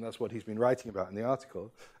Sino-futurism, that's what he's been writing about in the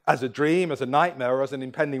article, as a dream, as a nightmare, or as an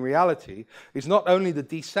impending reality, is not only the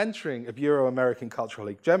decentering of Euro-American cultural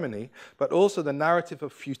hegemony, but also the narrative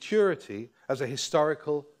of futurity as a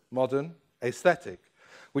historical, modern aesthetic,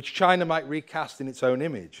 which China might recast in its own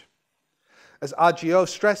image. As Agio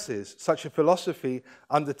stresses, such a philosophical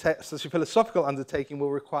undertaking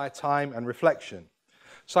will require time and reflection.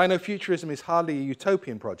 Sino-futurism is hardly a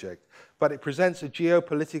utopian project, but it presents a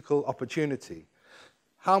geopolitical opportunity.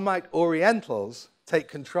 How might Orientals take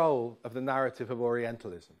control of the narrative of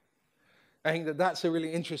Orientalism? I think that that's a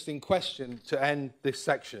really interesting question to end this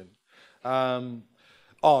section on.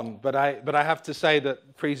 But I have to say that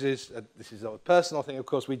Fries's, this is a personal thing, of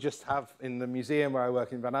course, we just have in the museum where I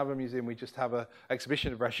work, in Van Abbe Museum, we just have an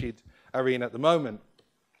exhibition of Rashid Areen at the moment.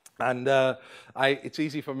 And it's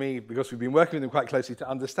easy for me, because we've been working with him quite closely, to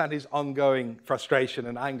understand his ongoing frustration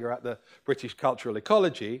and anger at the British cultural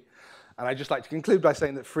ecology. And I'd just like to conclude by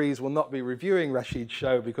saying that Fries will not be reviewing Rashid's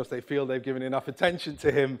show because they feel they've given enough attention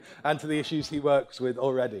to him and to the issues he works with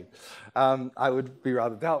already. I would be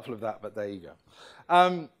rather doubtful of that, but there you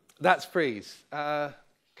go. That's Fries.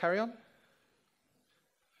 Carry on?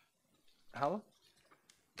 How long?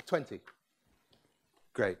 20.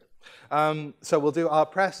 Great. So we'll do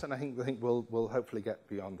Art Press, and I think we'll hopefully get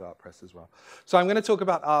beyond Art Press as well. So I'm going to talk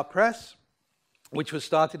about Art Press, which was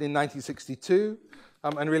started in 1962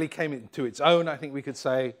 and really came into its own, I think we could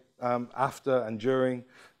say, after and during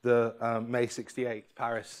the May 68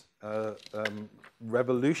 Paris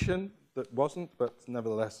revolution that wasn't, but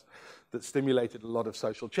nevertheless, that stimulated a lot of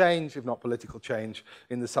social change, if not political change,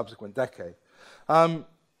 in the subsequent decade.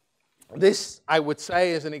 This, I would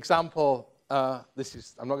say, is an example. I'm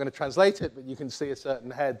not going to translate it, but you can see a certain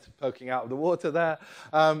head poking out of the water there.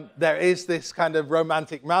 There is this kind of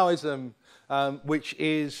romantic Maoism, which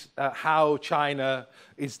is how China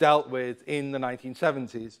is dealt with in the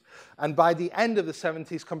 1970s. And by the end of the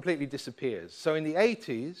 70s, completely disappears. So in the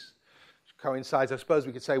 80s, coincides, I suppose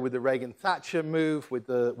we could say, with the Reagan-Thatcher move, with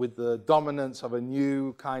the dominance of a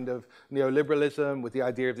new kind of neoliberalism, with the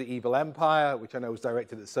idea of the evil empire, which I know was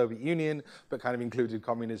directed at the Soviet Union, but kind of included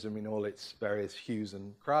communism in all its various hues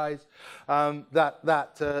and cries.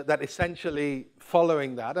 That essentially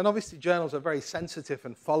following that, and obviously journals are very sensitive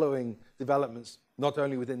and following developments not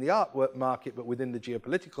only within the art market, but within the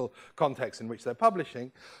geopolitical context in which they're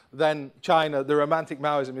publishing, then China, the romantic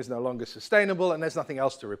Maoism is no longer sustainable, and there's nothing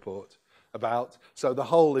else to report about. So the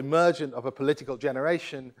whole emergence of a political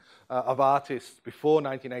generation of artists before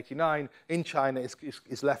 1989 in China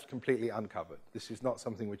is left completely uncovered. This is not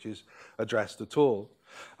something which is addressed at all.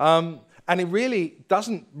 And it really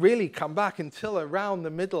doesn't really come back until around the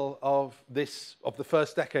middle of the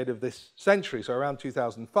first decade of this century, so around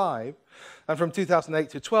 2005. And from 2008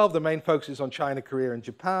 to 12, the main focus is on China, Korea, and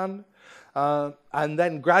Japan. And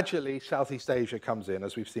then gradually Southeast Asia comes in,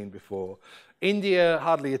 as we've seen before. India,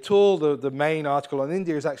 hardly at all. The main article on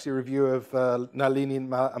India is actually a review of Nalini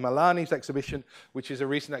Malani's exhibition, which is a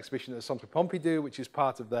recent exhibition at the Centre Pompidou, which is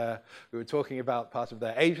part of their, we were talking about, part of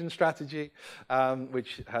their Asian strategy,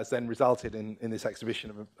 which has then resulted in this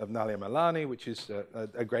exhibition of Nalini Malani, which is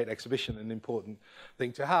a great exhibition, an important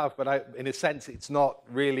thing to have. But in a sense, it's not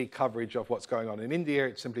really coverage of what's going on in India.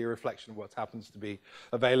 It's simply a reflection of what happens to be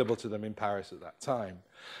available to them in Paris at that time.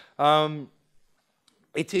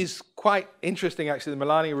 It is quite interesting, actually. The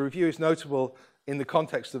Malani review is notable in the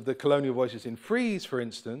context of the colonial voices in Fries, for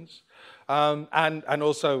instance, and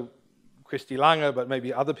also Christy Langer, but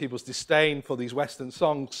maybe other people's disdain for these Western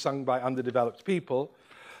songs sung by underdeveloped people,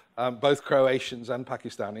 both Croatians and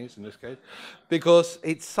Pakistanis in this case, because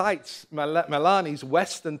it cites Malani's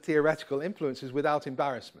Western theoretical influences without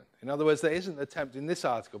embarrassment. In other words, there isn't an attempt in this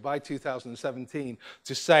article by 2017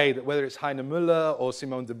 to say that whether it's Heine Müller or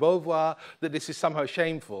Simone de Beauvoir, that this is somehow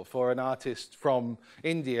shameful for an artist from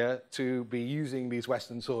India to be using these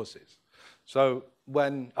Western sources. So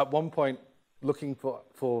when, at one point, looking for,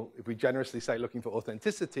 if we generously say looking for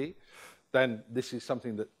authenticity, then this is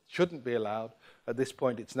something that shouldn't be allowed. At this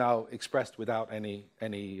point, it's now expressed without any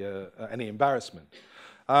embarrassment.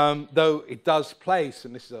 Though it does place,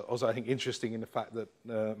 and this is also, I think, interesting in the fact that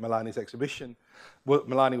Melani's exhibition,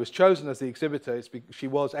 Melani was chosen as the exhibitor, is because she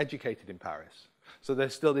was educated in Paris. So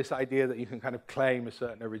there's still this idea that you can kind of claim a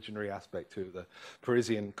certain originary aspect to the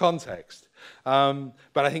Parisian context. But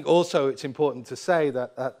I think also it's important to say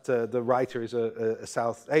that the writer is a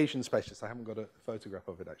South Asian specialist. I haven't got a photograph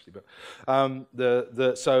of it actually,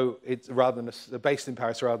 but so it's rather than based in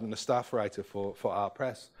Paris rather than a staff writer for our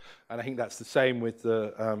press. And I think that's the same with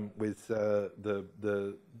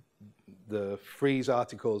the Frieze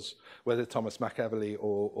articles, whether Thomas McEvely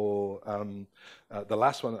or the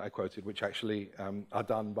last one that I quoted, which actually are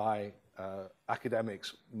done by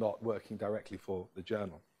academics not working directly for the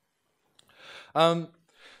journal.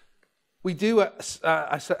 We do,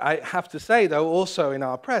 I have to say, though, also in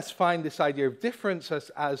our press, find this idea of difference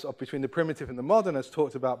as between the primitive and the modern, as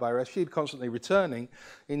talked about by Rashid, constantly returning.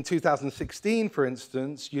 In 2016, for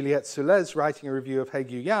instance, Juliette Soulez, writing a review of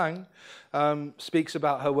Haegu Yang, speaks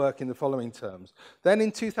about her work in the following terms. Then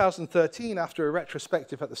in 2013, after a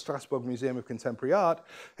retrospective at the Strasbourg Museum of Contemporary Art,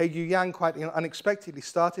 Haegu Yang quite unexpectedly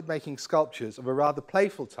started making sculptures of a rather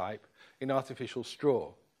playful type in artificial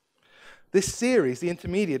straw. This series, the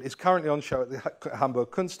intermediate, is currently on show at the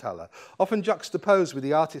Hamburg Kunsthalle. Often juxtaposed with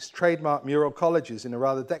the artist's trademark mural collages in a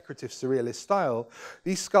rather decorative surrealist style,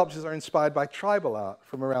 these sculptures are inspired by tribal art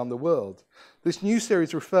from around the world. This new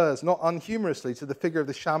series refers, not unhumorously, to the figure of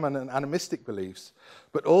the shaman and animistic beliefs,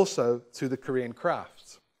 but also to the Korean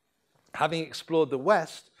crafts. Having explored the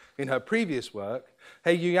West in her previous work,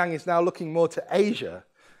 Haegu Yang is now looking more to Asia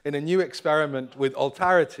in a new experiment with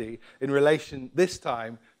alterity in relation, this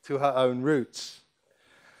time, to her own roots.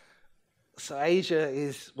 So Asia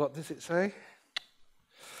is, what does it say?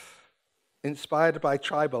 Inspired by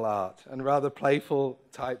tribal art and rather playful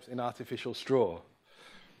types in artificial straw.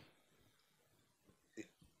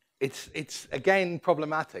 It's again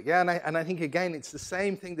problematic, yeah, and I think again it's the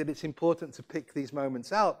same thing, that it's important to pick these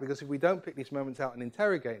moments out, because if we don't pick these moments out and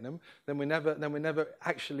interrogate them, then we're never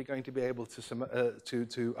actually going to be able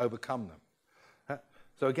to overcome them.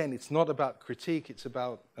 So again, it's not about critique, it's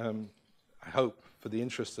about, I hope, for the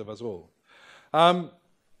interests of us all.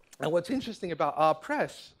 And what's interesting about our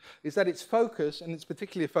press is that its focus, and it's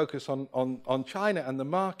particularly a focus on China and the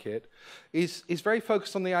market, is very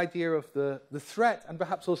focused on the idea of the threat and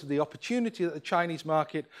perhaps also the opportunity that the Chinese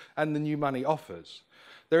market and the new money offers.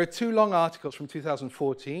 There are two long articles from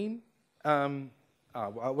 2014.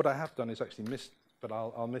 What I have done is actually missed, but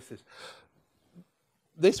I'll miss this.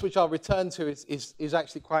 This, which I'll return to, is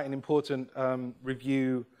actually quite an important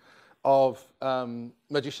review of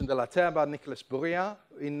Magician de la Terre by Nicolas Bourriat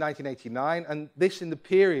in 1989, and this in the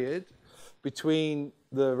period between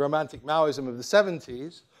the Romantic Maoism of the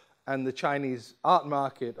 70s and the Chinese art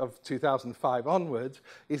market of 2005 onwards,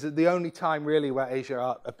 is the only time really where Asia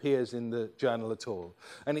art appears in the journal at all.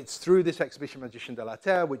 And it's through this exhibition, Magician de la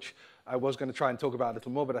Terre, which I was going to try and talk about a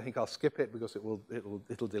little more, but I think I'll skip it because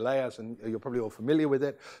it'll delay us, and you're probably all familiar with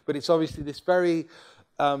it. But it's obviously this very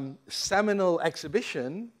seminal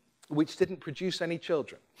exhibition which didn't produce any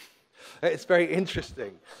children. It's very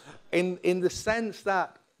interesting in the sense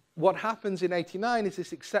that what happens in '89 is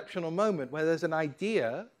this exceptional moment where there's an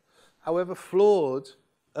idea, however flawed,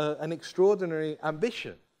 an extraordinary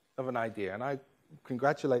ambition of an idea. And I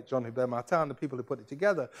congratulate John Hubert Martin and the people who put it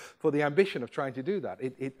together for the ambition of trying to do that.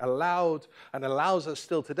 It allowed and allows us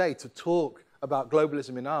still today to talk about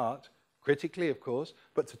globalism in art, critically of course,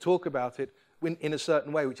 but to talk about it in a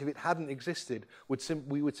certain way, which if it hadn't existed,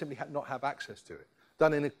 we would simply not have access to it.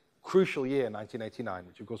 Done in a crucial year, 1989,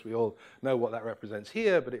 which of course we all know what that represents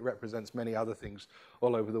here, but it represents many other things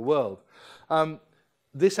all over the world.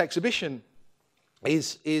 This exhibition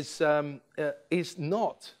is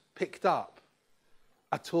not picked up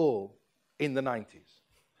at all in the 90s.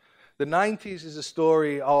 The 90s is a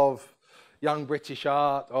story of young British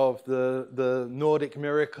art, of the Nordic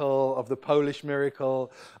miracle, of the Polish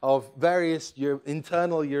miracle, of various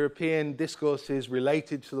internal European discourses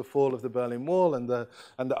related to the fall of the Berlin Wall and the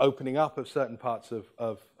opening up of certain parts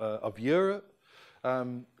of Europe.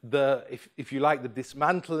 If you like, the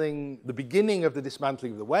dismantling, the beginning of the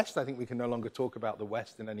dismantling of the West. I think we can no longer talk about the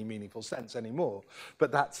West in any meaningful sense anymore.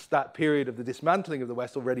 But that period of the dismantling of the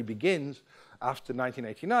West already begins after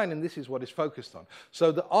 1989, and this is what is focused on.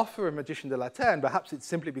 So the offer of Magician de la Terre, and perhaps it's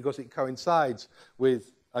simply because it coincides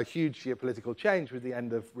with a huge geopolitical change with the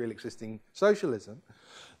end of real existing socialism,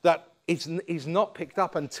 that is not picked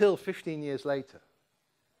up until 15 years later.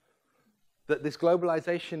 That this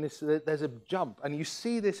globalization, there's a jump, and you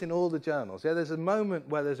see this in all the journals. Yeah, there's a moment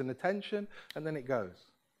where there's an attention, and then it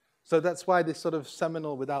goes. So that's why this sort of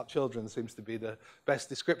seminal without children seems to be the best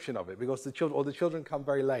description of it, because the children come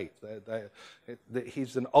very late.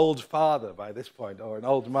 He's an old father by this point, or an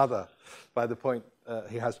old mother by the point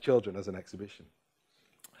he has children as an exhibition.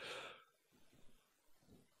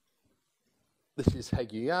 This is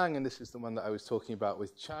Hegyu Yang, and this is the one that I was talking about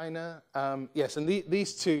with China. Yes, and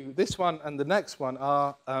these two, this one and the next one,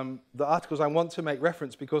 are the articles I want to make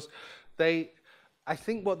reference, because I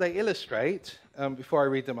think what they illustrate, before I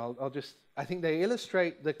read them, I think they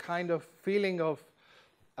illustrate the kind of feeling of,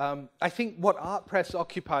 I think what art press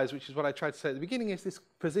occupies, which is what I tried to say at the beginning, is this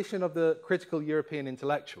position of the critical European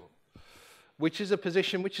intellectual, which is a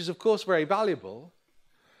position which is, of course, very valuable,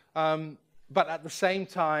 but at the same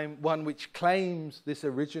time, one which claims this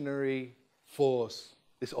originary force,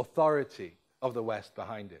 this authority of the West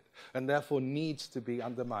behind it, and therefore needs to be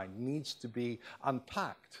undermined, needs to be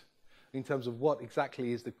unpacked in terms of what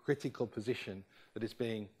exactly is the critical position that is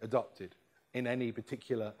being adopted in any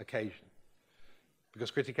particular occasion.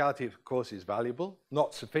 Because criticality, of course, is valuable,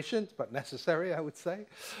 not sufficient, but necessary, I would say.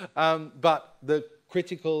 But the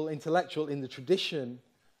critical intellectual in the tradition,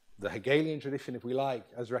 the Hegelian tradition, if we like,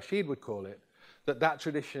 as Rashid would call it, that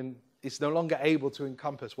tradition is no longer able to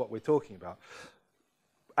encompass what we're talking about.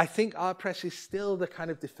 I think art press is still the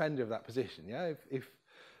kind of defender of that position. Yeah?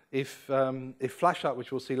 If Flash Art,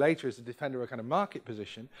 which we'll see later, is a defender of a kind of market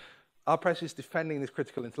position, our press is defending this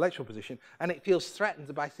critical intellectual position, and it feels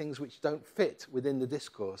threatened by things which don't fit within the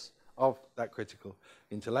discourse of that critical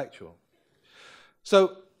intellectual.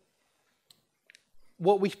 So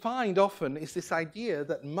what we find often is this idea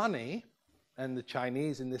that money, and the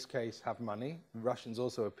Chinese in this case have money, the Russians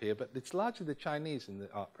also appear, but it's largely the Chinese in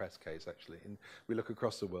the art press case, actually, we look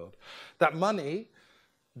across the world, that money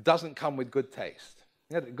doesn't come with good taste.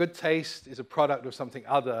 Yeah, good taste is a product of something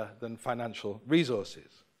other than financial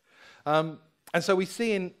resources. And so we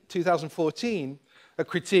see in 2014 a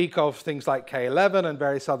critique of things like K11 and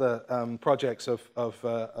various other projects of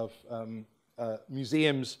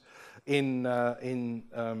museums in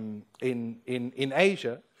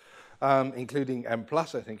Asia, including M+, I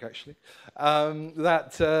think, actually,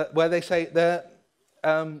 where they say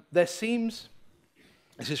there seems...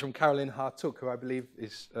 This is from Caroline Hartuk, who I believe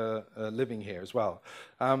is living here as well.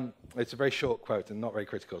 It's a very short quote and not very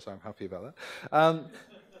critical, so I'm happy about that.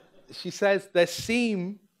 She says, there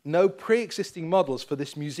seem no pre-existing models for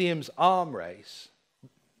this museum's arm race,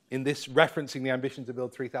 in this referencing the ambition to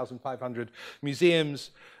build 3,500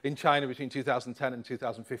 museums in China between 2010 and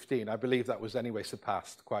 2015. I believe that was anyway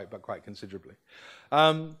surpassed quite considerably.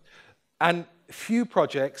 And few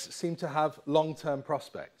projects seem to have long-term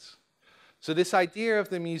prospects. So this idea of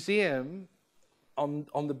the museum,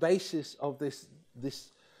 on the basis of the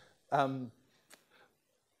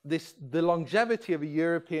longevity of a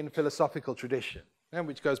European philosophical tradition,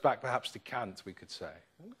 which goes back perhaps to Kant, we could say,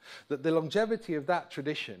 that the longevity of that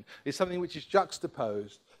tradition is something which is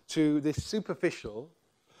juxtaposed to this superficial,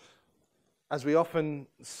 as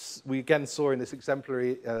we again saw in this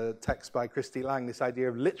exemplary text by Christy Lang, this idea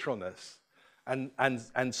of literalness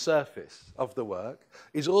and surface of the work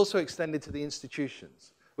is also extended to the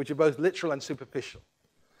institutions, which are both literal and superficial,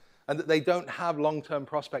 and that they don't have long-term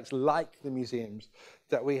prospects like the museums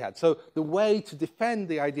that we had. So the way to defend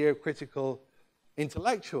the idea of critical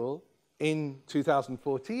intellectual in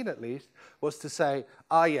 2014 at least was to say,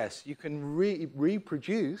 yes, you can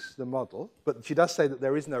reproduce the model, but she does say that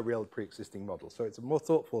there is no real pre-existing model, so it's a more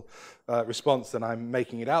thoughtful response than I'm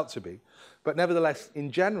making it out to be. But nevertheless,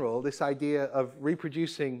 in general, this idea of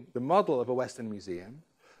reproducing the model of a Western museum,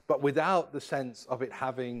 but without the sense of it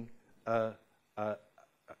having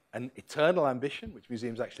an eternal ambition, which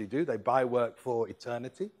museums actually do. They buy work for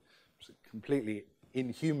eternity. It's a completely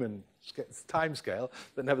inhuman time scale,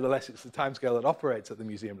 but nevertheless it's the time scale that operates at the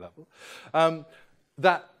museum level.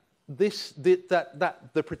 That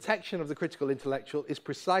the protection of the critical intellectual is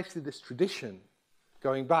precisely this tradition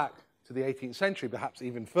going back to the 18th century, perhaps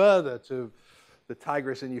even further to the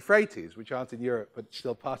Tigris and Euphrates, which aren't in Europe but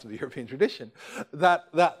still part of the European tradition. That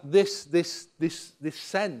this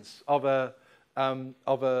sense of a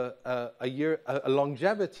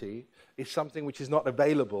longevity is something which is not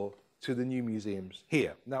available to the new museums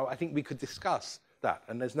here. Now, I think we could discuss that,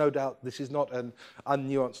 and there's no doubt this is not an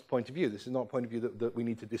unnuanced point of view. This is not a point of view that we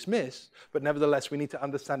need to dismiss, but nevertheless, we need to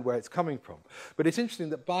understand where it's coming from. But it's interesting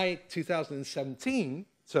that by 2017,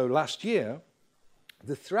 so last year,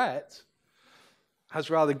 the threat has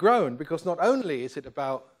rather grown, because not only is it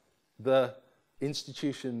about the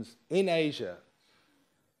institutions in Asia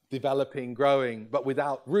developing, growing, but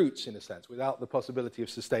without roots, in a sense, without the possibility of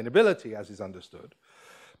sustainability, as is understood.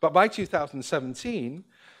 But by 2017,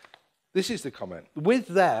 This is the comment. With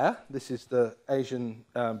there, this is the Asian,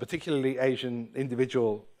 particularly Asian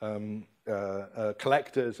individual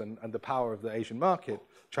collectors and the power of the Asian market,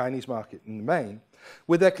 Chinese market in the main.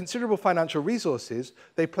 With their considerable financial resources,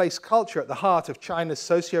 they place culture at the heart of China's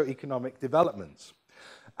socio-economic developments.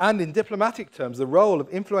 And in diplomatic terms, the role of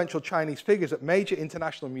influential Chinese figures at major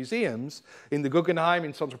international museums in the Guggenheim,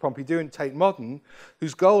 in Centre Pompidou, and Tate Modern,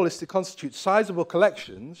 whose goal is to constitute sizable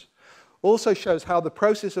collections, also shows how the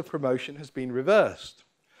process of promotion has been reversed.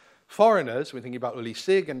 Foreigners, we're thinking about Uli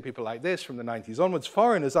Sig and people like this from the 90s onwards,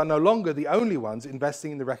 foreigners are no longer the only ones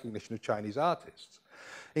investing in the recognition of Chinese artists.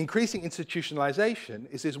 Increasing institutionalization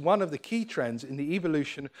is one of the key trends in the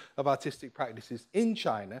evolution of artistic practices in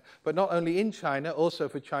China, but not only in China, also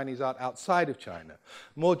for Chinese art outside of China.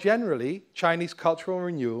 More generally, Chinese cultural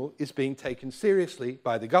renewal is being taken seriously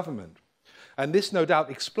by the government. And this no doubt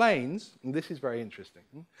explains, and this is very interesting,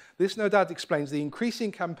 this no doubt explains the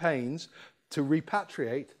increasing campaigns to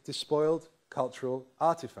repatriate despoiled cultural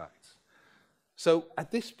artifacts. So at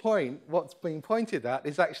this point, what's being pointed at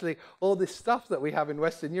is actually all this stuff that we have in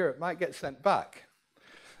Western Europe might get sent back.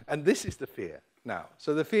 And this is the fear now.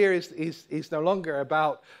 So the fear is no longer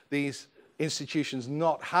about these institutions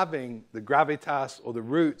not having the gravitas or the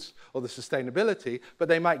roots or the sustainability, but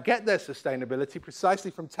they might get their sustainability precisely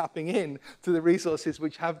from tapping in to the resources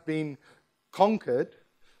which have been conquered,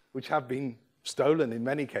 which have been stolen in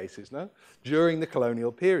many cases, no, during the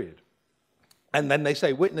colonial period. And then they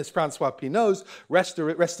say, witness Francois Pinault's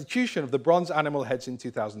restitution of the bronze animal heads in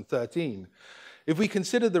 2013. If we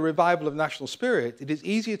consider the revival of national spirit, it is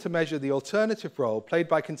easier to measure the alternative role played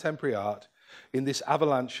by contemporary art in this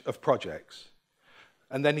avalanche of projects.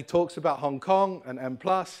 And then he talks about Hong Kong and M+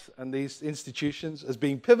 and these institutions as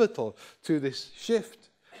being pivotal to this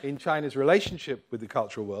shift in China's relationship with the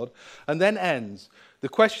cultural world, and then ends, the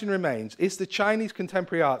question remains, is the Chinese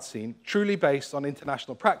contemporary art scene truly based on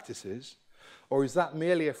international practices, or is that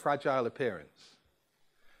merely a fragile appearance?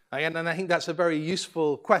 And I think that's a very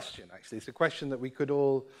useful question, actually. It's a question that we could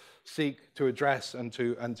all seek to address and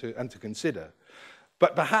to consider.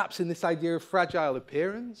 But perhaps in this idea of fragile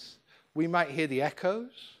appearance, we might hear the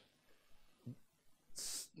echoes,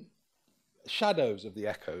 shadows of the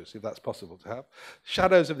echoes, if that's possible to have,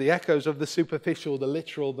 shadows of the echoes of the superficial, the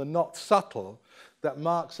literal, the not subtle, that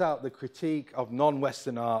marks out the critique of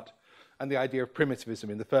non-Western art and the idea of primitivism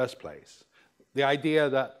in the first place. The idea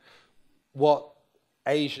that what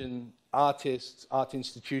Asian artists, art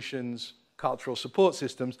institutions, cultural support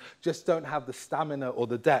systems just don't have the stamina or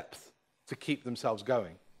the depth to keep themselves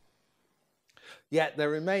going. Yet there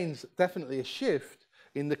remains definitely a shift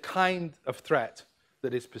in the kind of threat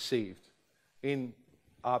that is perceived in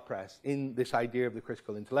our press, in this idea of the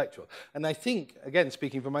critical intellectual. And I think, again,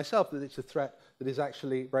 speaking for myself, that it's a threat that is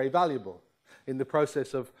actually very valuable in the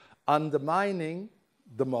process of undermining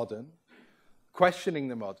the modern, questioning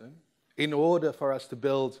the modern, in order for us to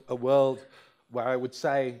build a world where I would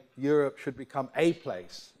say Europe should become a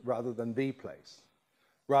place rather than the place,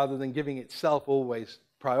 rather than giving itself always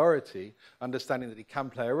priority, understanding that it can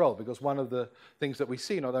play a role. Because one of the things that we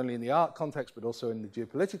see, not only in the art context, but also in the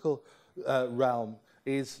geopolitical realm,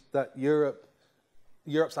 is that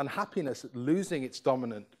Europe's unhappiness at losing its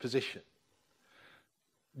dominant position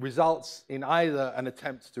results in either an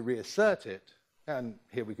attempt to reassert it, and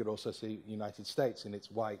here we could also see the United States in its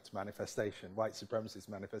white manifestation, white supremacist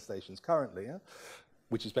manifestations currently,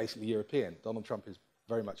 which is basically European. Donald Trump is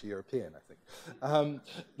very much a European, I think.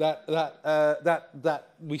 That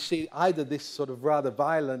we see either this sort of rather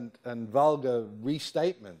violent and vulgar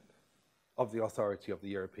restatement of the authority of the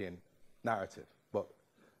European narrative, what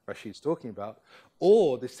Rashid's talking about,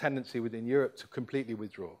 or this tendency within Europe to completely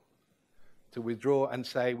withdraw and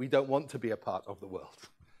say, we don't want to be a part of the world.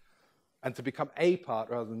 And to become a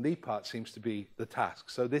part rather than the part seems to be the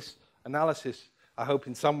task. So this analysis, I hope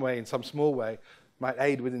in some way, in some small way, might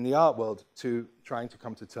aid within the art world to trying to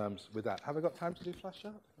come to terms with that. Have I got time to do flash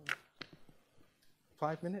art?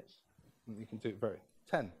 5 minutes? You can do it very...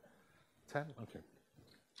 10? 10? Okay.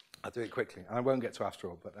 I'll do it quickly. I won't get to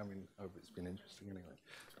Afterall, but I mean, I hope it's been interesting anyway.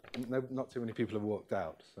 No, not too many people have walked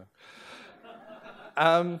out, so...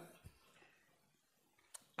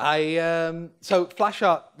 So Flash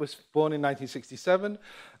Art was born in 1967,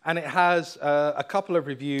 and it has a couple of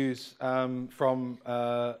reviews from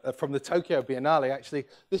the Tokyo Biennale. Actually,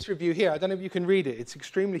 this review here, I don't know if you can read it. It's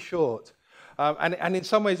extremely short, and in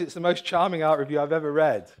some ways, it's the most charming art review I've ever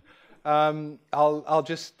read. I'll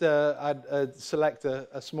just select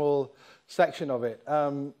a small section of it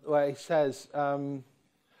where he says.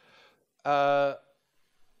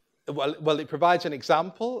 Well, it provides an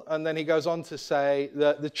example, and then he goes on to say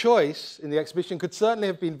that the choice in the exhibition could certainly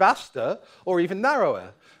have been vaster or even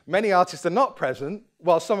narrower. Many artists are not present,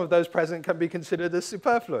 while some of those present can be considered as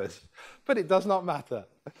superfluous. But it does not matter.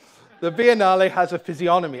 The Biennale has a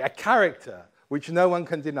physiognomy, a character, which no one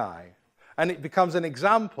can deny. And it becomes an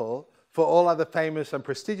example for all other famous and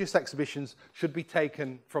prestigious exhibitions should be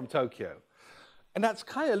taken from Tokyo. And that's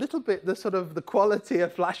kind of a little bit the sort of the quality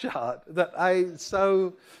of flash art that I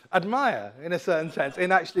so admire, in a certain sense,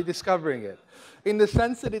 in actually discovering it. In the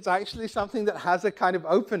sense that it's actually something that has a kind of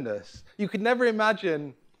openness. You could never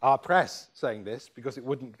imagine our press saying this, because it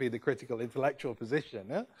wouldn't be the critical intellectual position.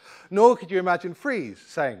 Yeah? Nor could you imagine Frieze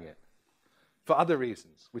saying it, for other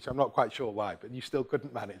reasons, which I'm not quite sure why, but you still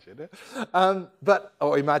couldn't manage it,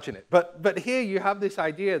 or imagine it. But here you have this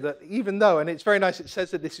idea that even though, and it's very nice, it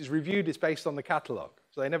says that this is reviewed, is based on the catalogue.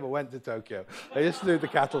 So they never went to Tokyo. They just knew the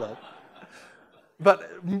catalogue.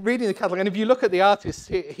 But reading the catalogue, and if you look at the artists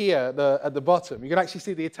here at the bottom, you can actually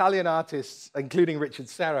see the Italian artists, including Richard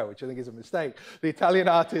Serra, which I think is a mistake. The Italian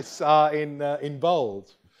artists are in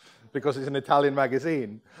bold, because it's an Italian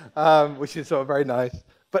magazine, which is sort of very nice.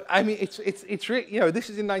 But I mean, it's really, you know, this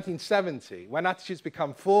is in 1970, when attitudes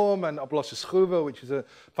become form, and Oplosse Schroeven, which is a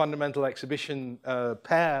fundamental exhibition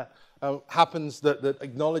pair, happens that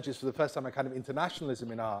acknowledges for the first time a kind of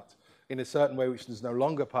internationalism in art in a certain way which is no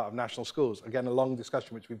longer part of national schools. Again, a long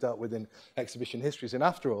discussion which we've dealt with in exhibition histories in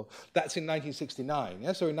Afterall. That's in 1969.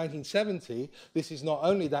 Yeah? So in 1970, this is not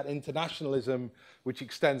only that internationalism which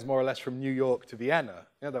extends more or less from New York to Vienna.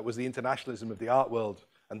 Yeah? That was the internationalism of the art world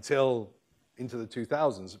until into the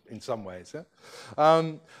 2000s in some ways. Yeah?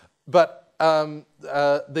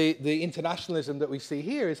 The internationalism that we see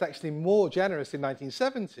here is actually more generous in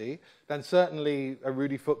 1970 than certainly a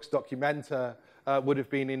Rudy Fuchs documenta would have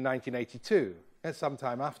been in 1982,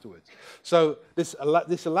 sometime afterwards. So this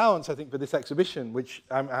allowance, I think, for this exhibition, which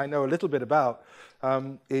I know a little bit about,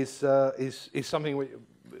 is something which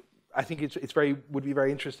I think would be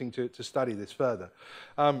very interesting to study this further.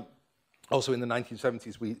 Also in the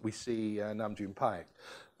 1970s, we see Nam June Paik.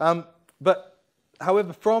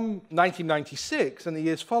 However, from 1996 and the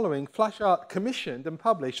years following, Flash Art commissioned and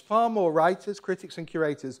published far more writers, critics, and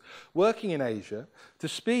curators working in Asia to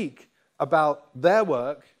speak about their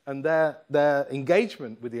work and their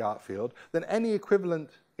engagement with the art field than any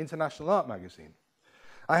equivalent international art magazine.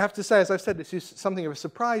 I have to say, as I've said, this is something of a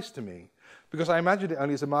surprise to me, because I imagined it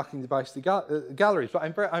only as a marketing device to galleries, but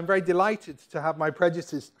I'm very delighted to have my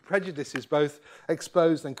prejudices both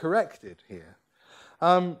exposed and corrected here.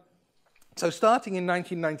 So starting in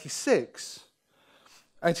 1996,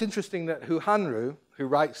 it's interesting that Hu Hanru, who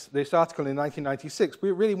writes this article in 1996,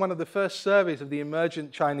 we're really one of the first surveys of the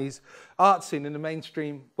emergent Chinese art scene in a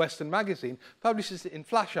mainstream Western magazine, publishes it in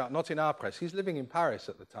Flash Art, not in our press. He's living in Paris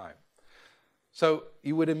at the time. So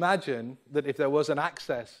you would imagine that if there was an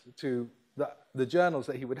access to the journals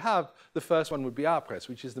that he would have, the first one would be our press,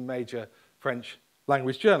 which is the major French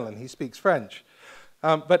language journal, and he speaks French.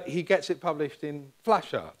 But he gets it published in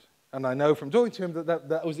Flash Art. And I know from talking to him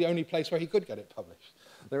that was the only place where he could get it published.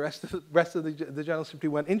 The rest of the journals simply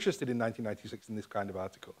weren't interested in 1996 in this kind of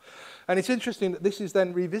article. And it's interesting that this is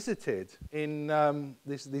then revisited in,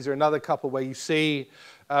 these are another couple where you see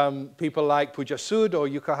people like Pujasud or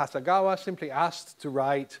Yuko Hasagawa simply asked to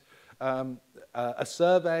write a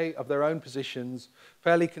survey of their own positions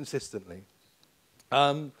fairly consistently.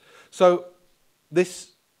 So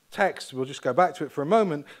this text, we'll just go back to it for a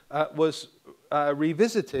moment, was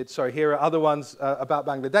revisited. Sorry, here are other ones about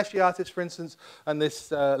Bangladeshi artists, for instance, and this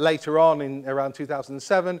later on in around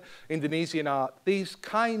 2007, Indonesian art. These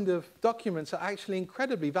kind of documents are actually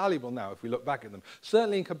incredibly valuable now if we look back at them,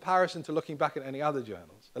 certainly in comparison to looking back at any other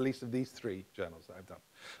journals, at least of these three journals that I've done.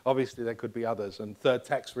 Obviously, there could be others, and Third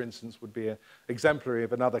Text, for instance, would be an exemplary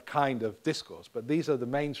of another kind of discourse, but these are the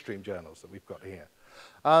mainstream journals that we've got here.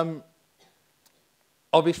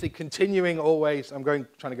 Obviously, continuing always, trying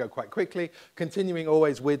to go quite quickly, continuing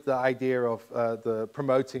always with the idea of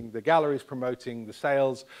promoting the galleries, promoting the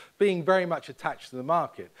sales, being very much attached to the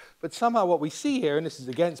market. But somehow what we see here, and this is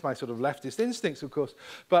against my sort of leftist instincts, of course,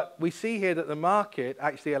 but we see here that the market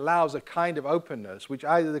actually allows a kind of openness, which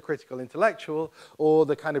either the critical intellectual or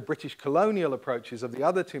the kind of British colonial approaches of the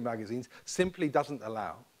other two magazines simply doesn't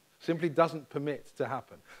allow, simply doesn't permit to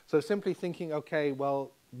happen. So simply thinking, okay,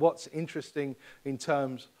 well, what's interesting in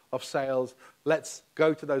terms of sales, let's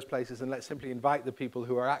go to those places and let's simply invite the people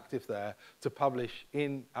who are active there to publish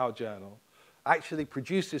in our journal. Actually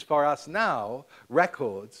produces for us now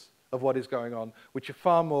records of what is going on, which are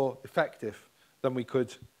far more effective than we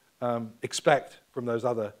could expect from those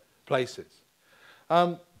other places.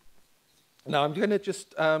 Now, I'm going to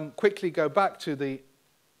just quickly go back to this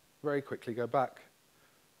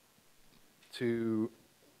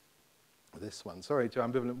one, sorry, to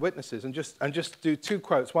Ambivalent Witnesses, and just do two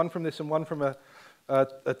quotes, one from this and one from a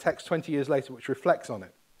text 20 years later which reflects on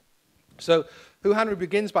it. So Hu Hanru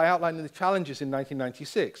begins by outlining the challenges in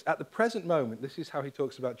 1996. At the present moment, this is how he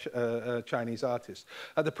talks about Chinese artists.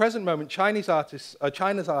 At the present moment, China's artists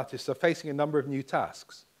are facing a number of new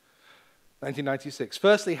tasks. 1996.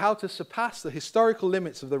 Firstly, how to surpass the historical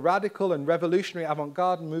limits of the radical and revolutionary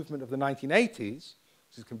avant-garde movement of the 1980s,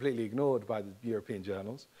 which is completely ignored by the European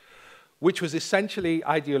journals, which was essentially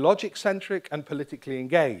ideologic-centric and politically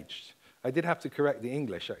engaged. I did have to correct the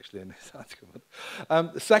English, actually, in this article.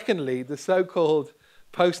 Secondly, the so-called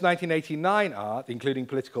post-1989 art, including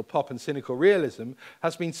political pop and cynical realism,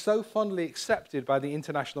 has been so fondly accepted by the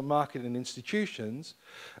international market and institutions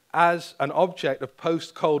as an object of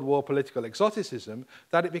post-Cold War political exoticism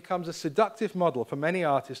that it becomes a seductive model for many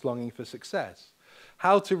artists longing for success.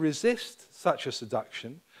 How to resist such a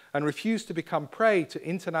seduction and refuse to become prey to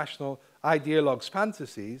international ideologues'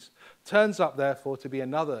 fantasies turns up, therefore, to be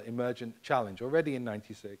another emergent challenge, already in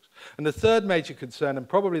 96. And the third major concern, and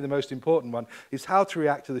probably the most important one, is how to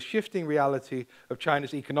react to the shifting reality of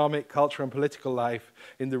China's economic, cultural, and political life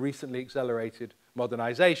in the recently accelerated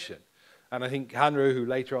modernization. And I think Hanru, who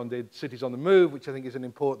later on did Cities on the Move, which I think is an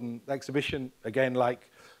important exhibition, again, like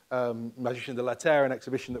Magicien de la Terre, an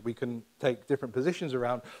exhibition that we can take different positions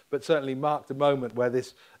around, but certainly marked a moment where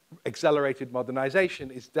this accelerated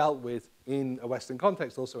modernization is dealt with in a Western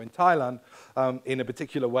context, also in Thailand, in a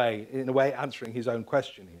particular way, in a way answering his own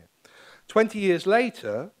question here. 20 years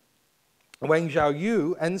later, Wang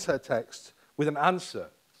Xiaoyu ends her text with an answer,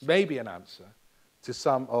 maybe an answer, to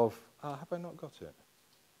some of... have I not got it?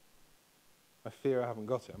 I fear I haven't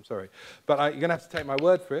got it, I'm sorry. But you're going to have to take my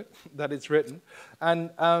word for it, that it's written.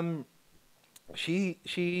 And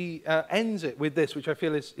she ends it with this, which I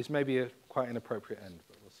feel is maybe quite an appropriate end,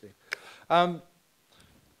 but we'll see.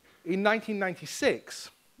 In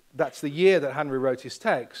 1996, that's the year that Hanru wrote his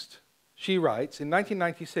text, she writes, in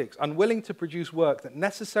 1996, unwilling to produce work that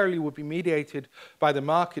necessarily would be mediated by the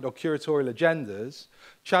market or curatorial agendas,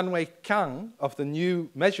 Chan Wei-Kang of the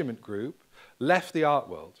New Measurement Group left the art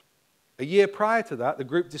world. A year prior to that, the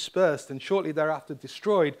group dispersed and shortly thereafter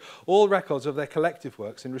destroyed all records of their collective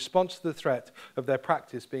works in response to the threat of their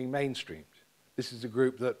practice being mainstreamed. This is a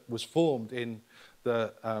group that was formed in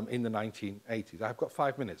the 1980s. I've got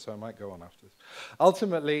 5 minutes, so I might go on after this.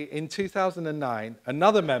 Ultimately, in 2009,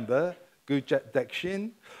 another member, Gu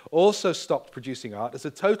Dexin, also stopped producing art as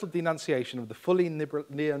a total denunciation of the fully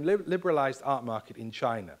neoliberalized art market in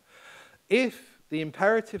China. If the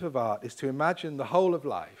imperative of art is to imagine the whole of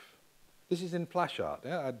life, this is in flash art.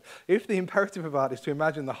 Yeah? If the imperative of art is to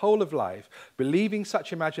imagine the whole of life, believing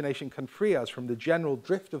such imagination can free us from the general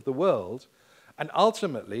drift of the world, and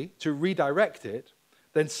ultimately to redirect it,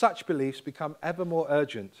 then such beliefs become ever more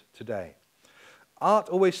urgent today. Art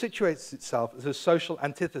always situates itself as a social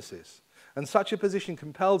antithesis, and such a position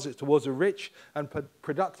compels it towards a rich and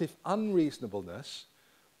productive unreasonableness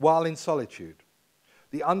while in solitude.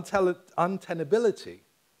 The untenability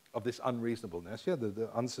of this unreasonableness, the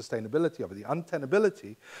unsustainability of it, the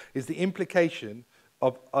untenability is the implication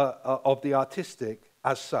of the artistic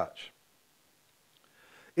as such.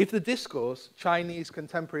 If the discourse, Chinese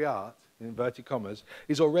contemporary art, in inverted commas,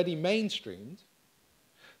 is already mainstreamed,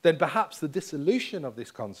 then perhaps the dissolution of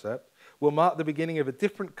this concept will mark the beginning of a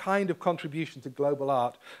different kind of contribution to global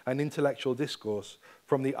art and intellectual discourse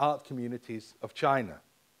from the art communities of China.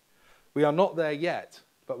 We are not there yet,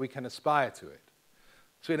 but we can aspire to it.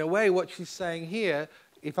 So in a way, what she's saying here,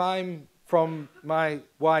 if I'm, from my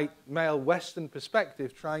white male Western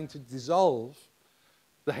perspective, trying to dissolve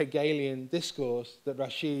the Hegelian discourse that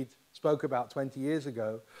Rashid spoke about 20 years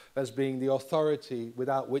ago as being the authority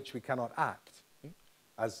without which we cannot act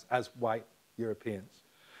as white Europeans,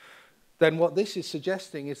 then what this is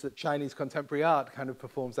suggesting is that Chinese contemporary art kind of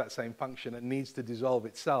performs that same function and needs to dissolve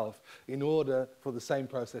itself in order for the same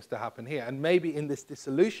process to happen here. And maybe in this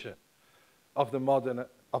dissolution of the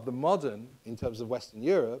modern in terms of Western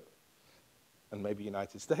Europe, and maybe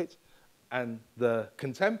United States, and the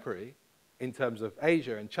contemporary in terms of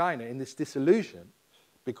Asia and China, in this dissolution,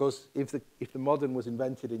 because if the modern was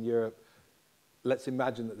invented in Europe, let's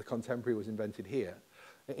imagine that the contemporary was invented here.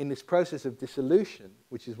 In this process of dissolution,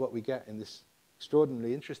 which is what we get in this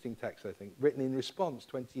extraordinarily interesting text, I think, written in response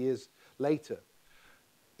 20 years later,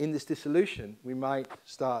 in this dissolution, we might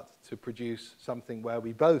start to produce something where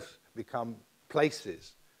we both become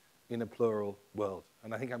places in a plural world.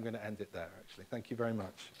 And I think I'm going to end it there, actually. Thank you very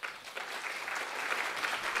much.